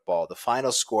level of football. The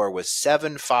final score was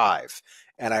 7-5.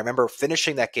 And I remember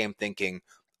finishing that game thinking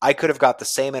I could have got the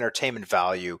same entertainment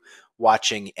value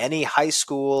watching any high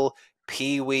school,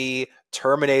 Pee-wee,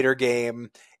 Terminator game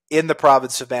in the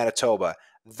province of Manitoba.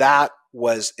 That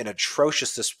was an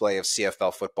atrocious display of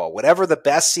CFL football. Whatever the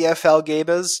best CFL game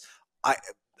is,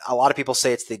 a lot of people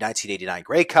say it's the 1989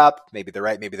 Grey Cup. Maybe they're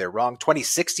right, maybe they're wrong.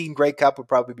 2016 Grey Cup would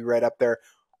probably be right up there.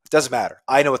 It doesn't matter.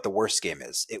 I know what the worst game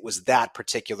is. It was that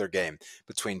particular game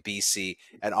between BC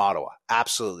and Ottawa.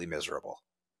 Absolutely miserable.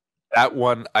 That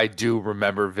one I do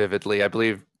remember vividly. I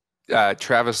believe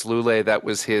Travis Lulay, that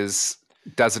was his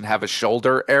doesn't have a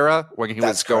shoulder era when he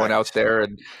was going out there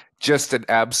and just an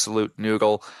absolute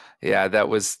noodle. Yeah, that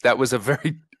was a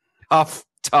very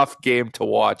tough game to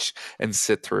watch and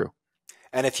sit through.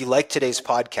 And if you like today's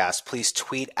podcast, please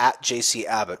tweet at JC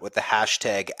Abbott with the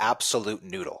hashtag Absolute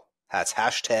Noodle. That's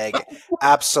hashtag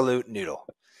Absolute Noodle.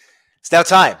 It's now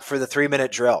time for the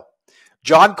 3-minute drill.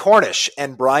 John Cornish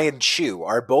and Brian Chew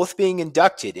are both being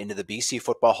inducted into the BC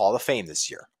Football Hall of Fame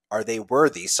this year. Are they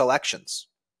worthy selections?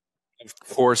 Of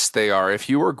course they are. If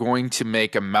you were going to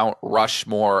make a Mount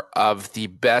Rushmore of the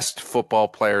best football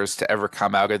players to ever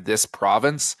come out of this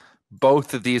province,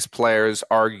 both of these players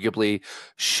arguably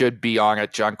should be on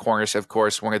it. John Cornish, of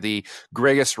course, one of the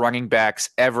greatest running backs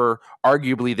ever,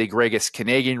 arguably the greatest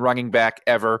Canadian running back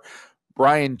ever.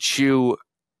 Brian Chew,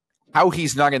 how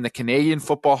he's not in the Canadian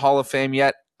Football Hall of Fame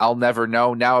yet, I'll never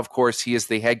know. Now, of course, he is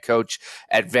the head coach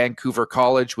at Vancouver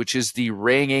College, which is the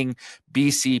reigning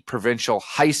BC provincial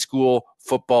high school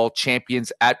football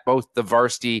champions at both the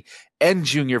varsity and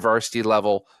junior varsity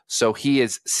level. So he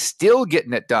is still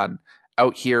getting it done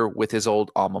out here with his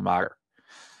old alma mater.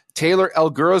 Taylor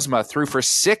Elguerzma threw for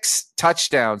 6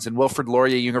 touchdowns in Wilfrid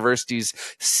Laurier University's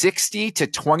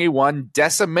 60-21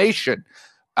 decimation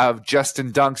of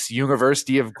Justin Dunk's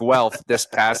University of Guelph this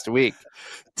past week.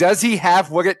 Does he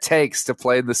have what it takes to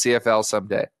play in the CFL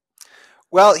someday?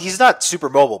 Well, he's not super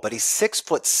mobile, but he's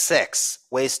 6'6",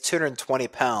 weighs 220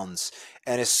 pounds,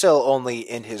 and is still only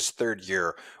in his 3rd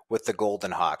year with the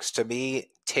Golden Hawks. To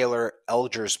me, Taylor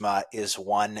Elguerzma is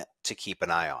one to keep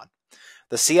an eye on.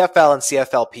 The CFL and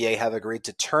CFLPA have agreed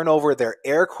to turn over their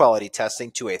air quality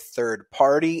testing to a third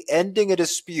party, ending a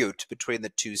dispute between the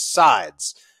two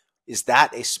sides. Is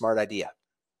that a smart idea?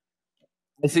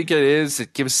 I think it is.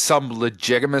 It gives some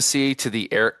legitimacy to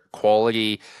the air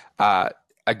quality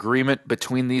agreement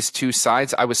between these two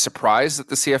sides. I was surprised that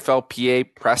the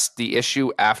CFLPA pressed the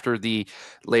issue after the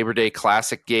Labor Day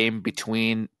Classic game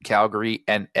between Calgary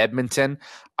and Edmonton.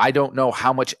 I don't know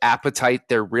how much appetite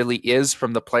there really is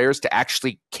from the players to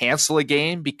actually cancel a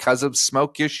game because of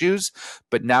smoke issues.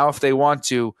 But now if they want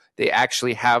to, they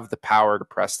actually have the power to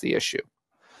press the issue.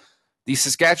 The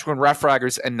Saskatchewan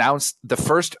Roughriders announced the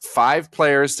first 5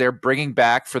 players they're bringing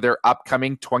back for their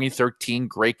upcoming 2013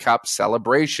 Grey Cup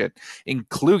celebration,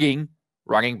 including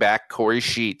running back Corey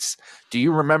Sheets. Do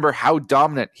you remember how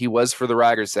dominant he was for the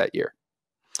Riders that year?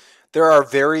 There are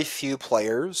very few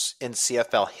players in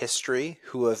CFL history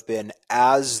who have been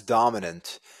as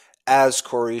dominant as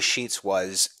Corey Sheets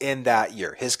was in that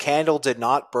year. His candle did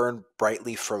not burn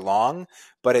brightly for long,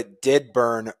 but it did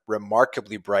burn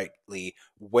remarkably brightly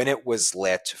when it was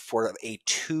lit for a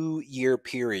 2-year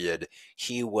period.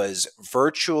 He was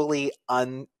virtually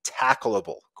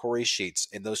untackleable, Corey Sheets,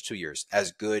 in those 2 years,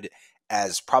 as good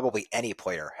as probably any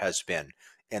player has been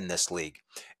in this league.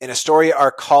 In a story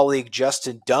our colleague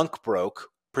Justin Dunk broke,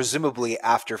 presumably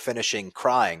after finishing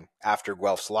crying after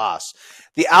Guelph's loss,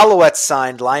 the Alouettes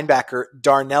signed linebacker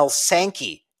Darnell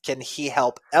Sankey. Can he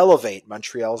help elevate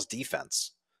Montreal's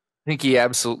defense? I think he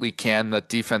absolutely can. The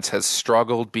defense has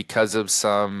struggled because of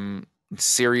some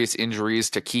serious injuries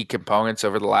to key components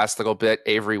over the last little bit.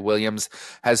 Avery Williams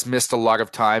has missed a lot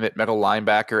of time at middle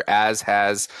linebacker, as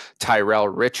has Tyrell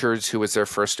Richards, who was their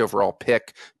first overall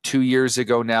pick 2 years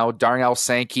ago now. Darnell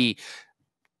Sankey,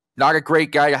 not a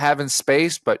great guy to have in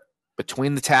space, but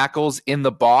between the tackles, in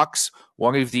the box,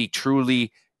 one of the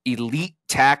truly elite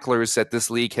tacklers that this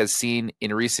league has seen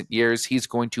in recent years. He's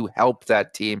going to help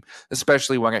that team,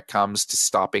 especially when it comes to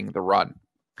stopping the run.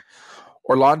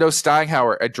 Orlondo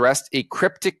Steinauer addressed a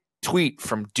cryptic tweet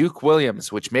from Duke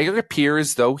Williams, which made it appear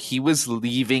as though he was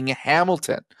leaving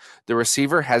Hamilton. The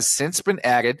receiver has since been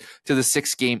added to the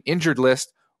 6-game injured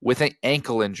list with an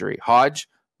ankle injury. Hodge,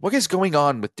 what is going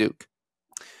on with Duke?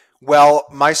 Well,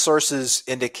 my sources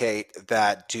indicate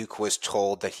that Duke was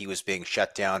told that he was being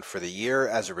shut down for the year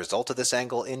as a result of this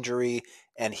ankle injury,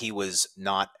 and he was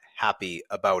not happy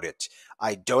about it.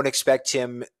 I don't expect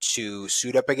him to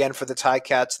suit up again for the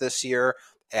Ticats this year,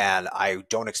 and I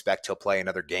don't expect he'll play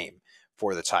another game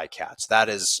for the Ticats. That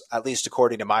is, at least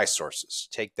according to my sources.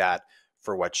 Take that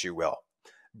for what you will.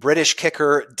 British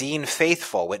kicker Dean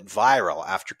Faithfull went viral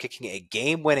after kicking a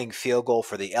game-winning field goal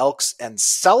for the Elks and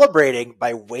celebrating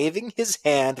by waving his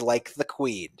hand like the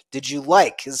Queen. Did you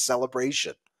like his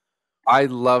celebration? I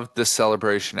loved the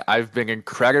celebration. I've been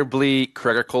incredibly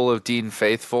critical of Dean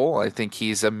Faithfull. I think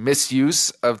he's a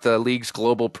misuse of the league's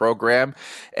global program.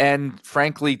 And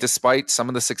frankly, despite some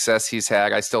of the success he's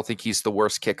had, I still think he's the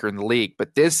worst kicker in the league.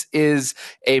 But this is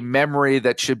a memory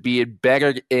that should be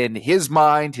embedded in his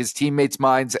mind, his teammates'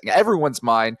 minds, and everyone's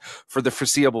mind for the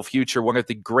foreseeable future. One of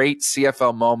the great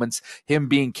CFL moments, him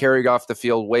being carried off the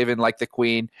field, waving like the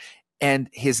Queen, and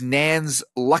his Nan's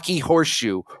lucky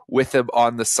horseshoe with him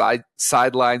on the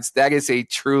sidelines. That is a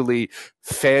truly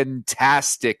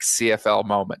fantastic CFL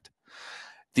moment.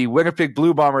 The Winnipeg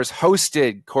Blue Bombers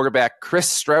hosted quarterback Chris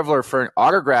Streveler for an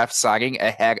autograph signing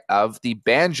ahead of the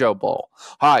Banjo Bowl.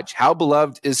 Hodge, how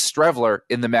beloved is Streveler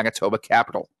in the Manitoba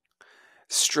capital?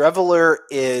 Streveler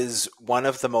is one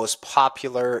of the most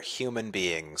popular human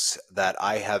beings that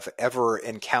I have ever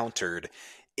encountered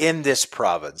in this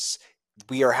province.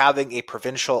 We are having a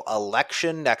provincial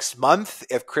election next month.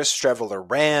 If Chris Streveler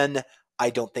ran,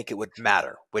 I don't think it would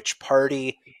matter which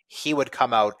party. He would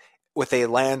come out with a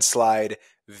landslide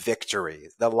victory.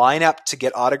 The lineup to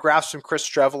get autographs from Chris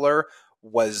Streveler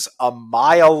was a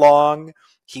mile long.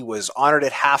 He was honored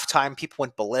at halftime. People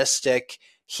went ballistic.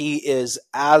 He is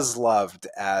as loved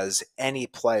as any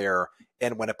player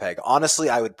in Winnipeg. Honestly,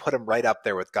 I would put him right up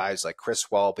there with guys like Chris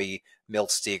Welby, Milt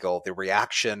Stegall. The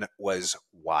reaction was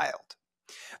wild.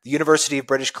 The University of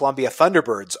British Columbia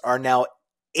Thunderbirds are now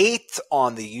 8th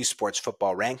on the U Sports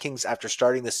football rankings after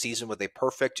starting the season with a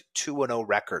perfect 2-0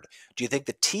 record. Do you think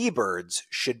the T-Birds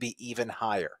should be even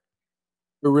higher?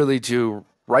 I really do.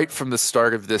 Right from the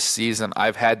start of this season,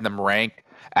 I've had them ranked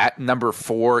at number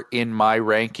 4 in my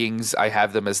rankings. I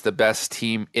have them as the best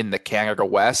team in the Canada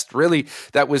West. Really,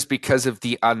 that was because of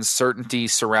the uncertainty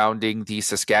surrounding the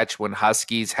Saskatchewan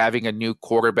Huskies having a new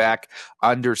quarterback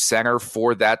under center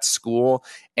for that school.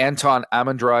 Anton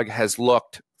Amandrag has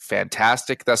looked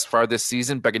fantastic thus far this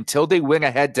season, but until they win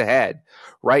a head-to-head,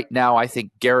 right now I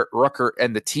think Garrett Rooker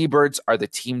and the T-Birds are the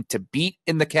team to beat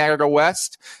in the Canada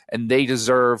West, and they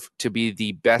deserve to be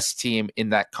the best team in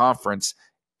that conference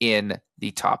in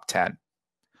the top 10.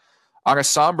 On a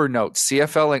somber note,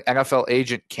 CFL and NFL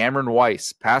agent Cameron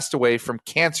Weiss passed away from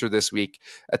cancer this week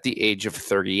at the age of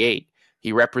 38.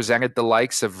 He represented the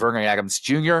likes of Vernon Adams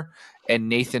Jr. and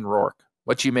Nathan Rourke.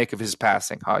 What do you make of his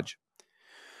passing, Hodge?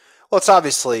 Well, it's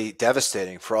obviously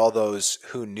devastating for all those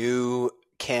who knew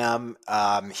Cam.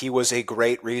 He was a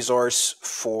great resource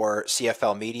for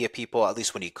CFL media people, at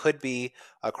least when he could be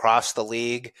across the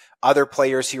league. Other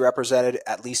players he represented,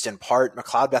 at least in part,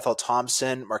 McLeod Bethel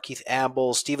Thompson, Markeith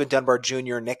Amble, Stephen Dunbar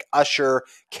Jr., Nick Usher,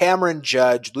 Cameron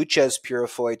Judge, Luchez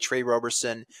Purifoy, Trey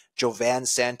Roberson, Jovan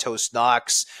Santos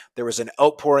Knox. There was an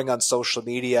outpouring on social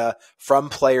media from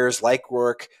players like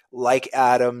Rourke, like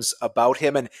Adams about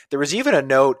him. And there was even a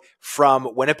note from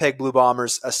Winnipeg Blue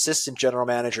Bombers assistant general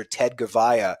manager Ted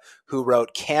Gavaya, who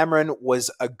wrote, Cameron was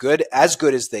as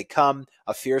good as they come,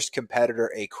 a fierce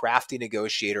competitor, a crafty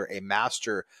negotiator, a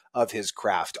master of his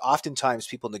craft. Oftentimes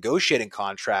people negotiating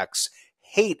contracts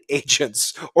hate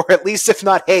agents, or at least if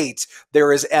not hate,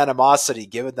 there is animosity,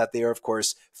 given that they are, of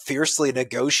course, fiercely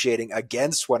negotiating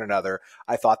against one another.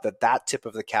 I thought that tip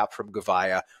of the cap from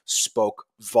Gavaya spoke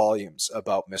volumes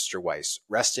about Mr. Weiss.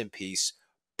 Rest in peace.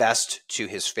 Best to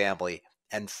his family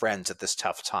and friends at this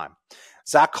tough time.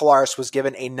 Zach Collaros was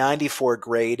given a 94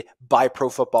 grade by Pro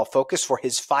Football Focus for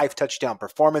his 5-touchdown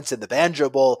performance in the Banjo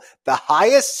Bowl, the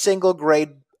highest single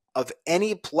grade of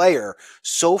any player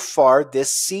so far this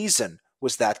season.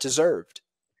 Was that deserved?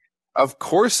 Of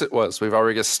course it was. We've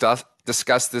already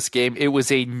discussed this game. It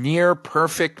was a near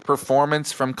perfect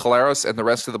performance from Collaros and the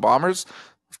rest of the Bombers.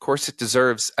 Of course it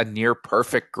deserves a near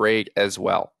perfect grade as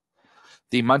well.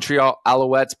 The Montreal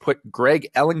Alouettes put Greg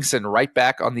Ellingson right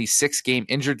back on the 6-game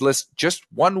injured list just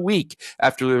 1 week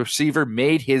after the receiver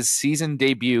made his season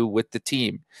debut with the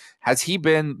team. Has he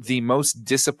been the most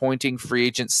disappointing free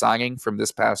agent signing from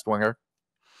this past winter?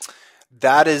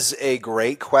 That is a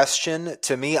great question.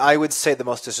 To me, I would say the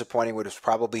most disappointing would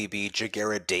probably be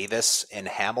Jagera Davis in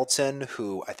Hamilton,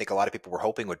 who I think a lot of people were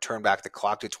hoping would turn back the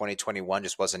clock to 2021,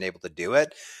 just wasn't able to do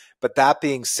it. But that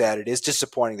being said, it is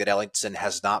disappointing that Ellington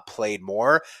has not played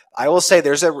more. I will say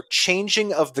there's a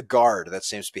changing of the guard that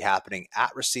seems to be happening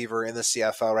at receiver in the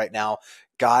CFL right now.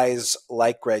 Guys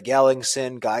like Greg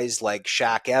Ellingson, guys like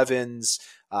Shaq Evans,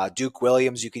 Duke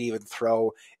Williams, you could even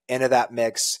throw into that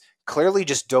mix, clearly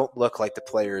just don't look like the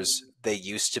players they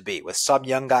used to be. With some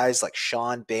young guys like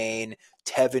Sean Bain,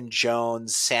 Tevin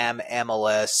Jones, Sam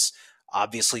Amelis,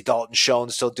 obviously Dalton Schoen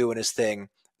still doing his thing,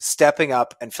 stepping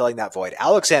up and filling that void.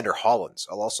 Alexander Hollins,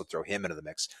 I'll also throw him into the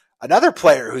mix. Another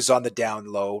player who's on the down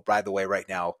low, by the way, right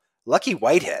now, Lucky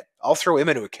Whitehead. I'll throw him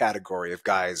into a category of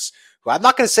guys who I'm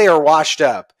not going to say are washed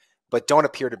up, but don't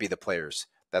appear to be the players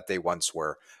that they once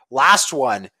were. Last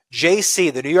one,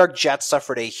 JC, the New York Jets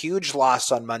suffered a huge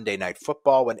loss on Monday Night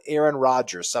Football when Aaron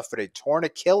Rodgers suffered a torn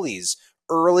Achilles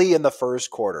early in the first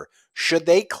quarter. Should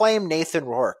they claim Nathan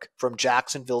Rourke from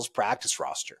Jacksonville's practice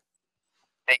roster?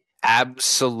 They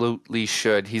absolutely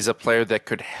should. He's a player that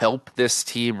could help this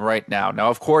team right now. Now,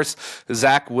 of course,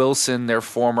 Zach Wilson, their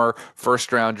former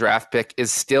first-round draft pick,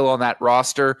 is still on that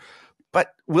roster.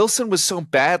 But Wilson was so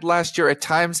bad last year at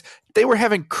times, they were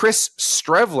having Chris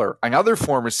Strevler, another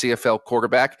former CFL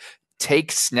quarterback,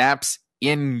 take snaps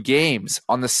in games.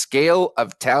 On the scale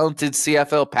of talented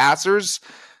CFL passers,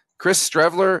 Chris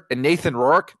Strevler and Nathan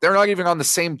Rourke, they're not even on the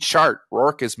same chart.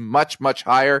 Rourke is much, much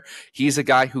higher. He's a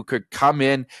guy who could come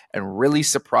in and really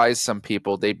surprise some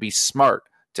people. They'd be smart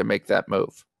to make that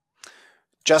move.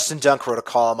 Justin Dunk wrote a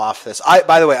column off this.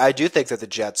 By the way, I do think that the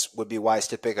Jets would be wise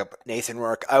to pick up Nathan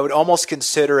Rourke. I would almost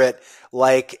consider it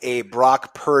like a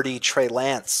Brock Purdy, Trey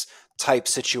Lance type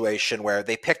situation where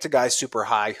they picked a guy super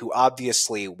high who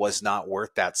obviously was not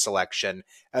worth that selection,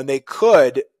 and they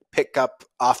could pick up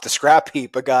off the scrap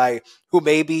heap a guy who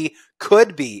maybe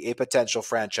could be a potential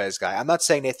franchise guy. I'm not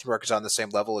saying Nathan Rourke is on the same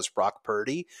level as Brock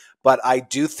Purdy, but I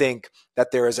do think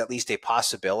that there is at least a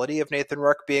possibility of Nathan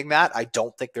Rourke being that. I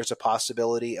don't think there's a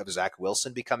possibility of Zach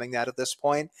Wilson becoming that at this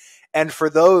point. And for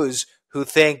those who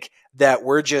think that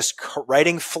we're just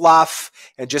writing fluff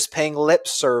and just paying lip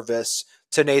service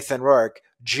to Nathan Rourke,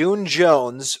 June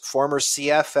Jones, former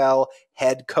CFL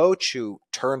head coach who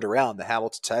turned around the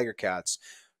Hamilton Tiger Cats,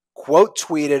 quote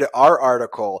tweeted our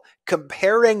article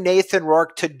comparing Nathan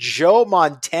Rourke to Joe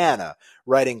Montana,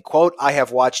 writing, quote, I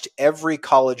have watched every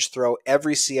college throw,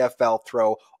 every CFL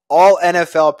throw, all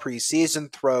NFL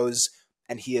preseason throws,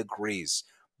 and he agrees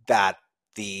that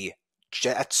the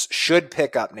Jets should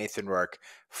pick up Nathan Rourke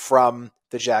from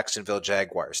the Jacksonville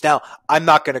Jaguars. Now, I'm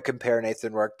not going to compare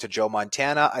Nathan Rourke to Joe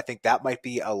Montana. I think that might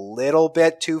be a little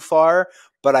bit too far,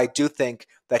 but I do think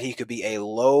that he could be a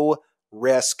low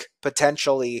risk,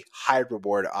 potentially high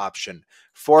reward option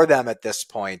for them at this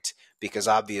point, because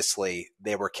obviously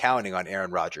they were counting on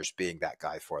Aaron Rodgers being that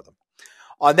guy for them.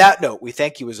 On that note, we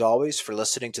thank you as always for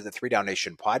listening to the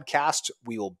 3DownNation podcast.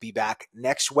 We will be back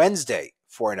next Wednesday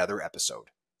for another episode.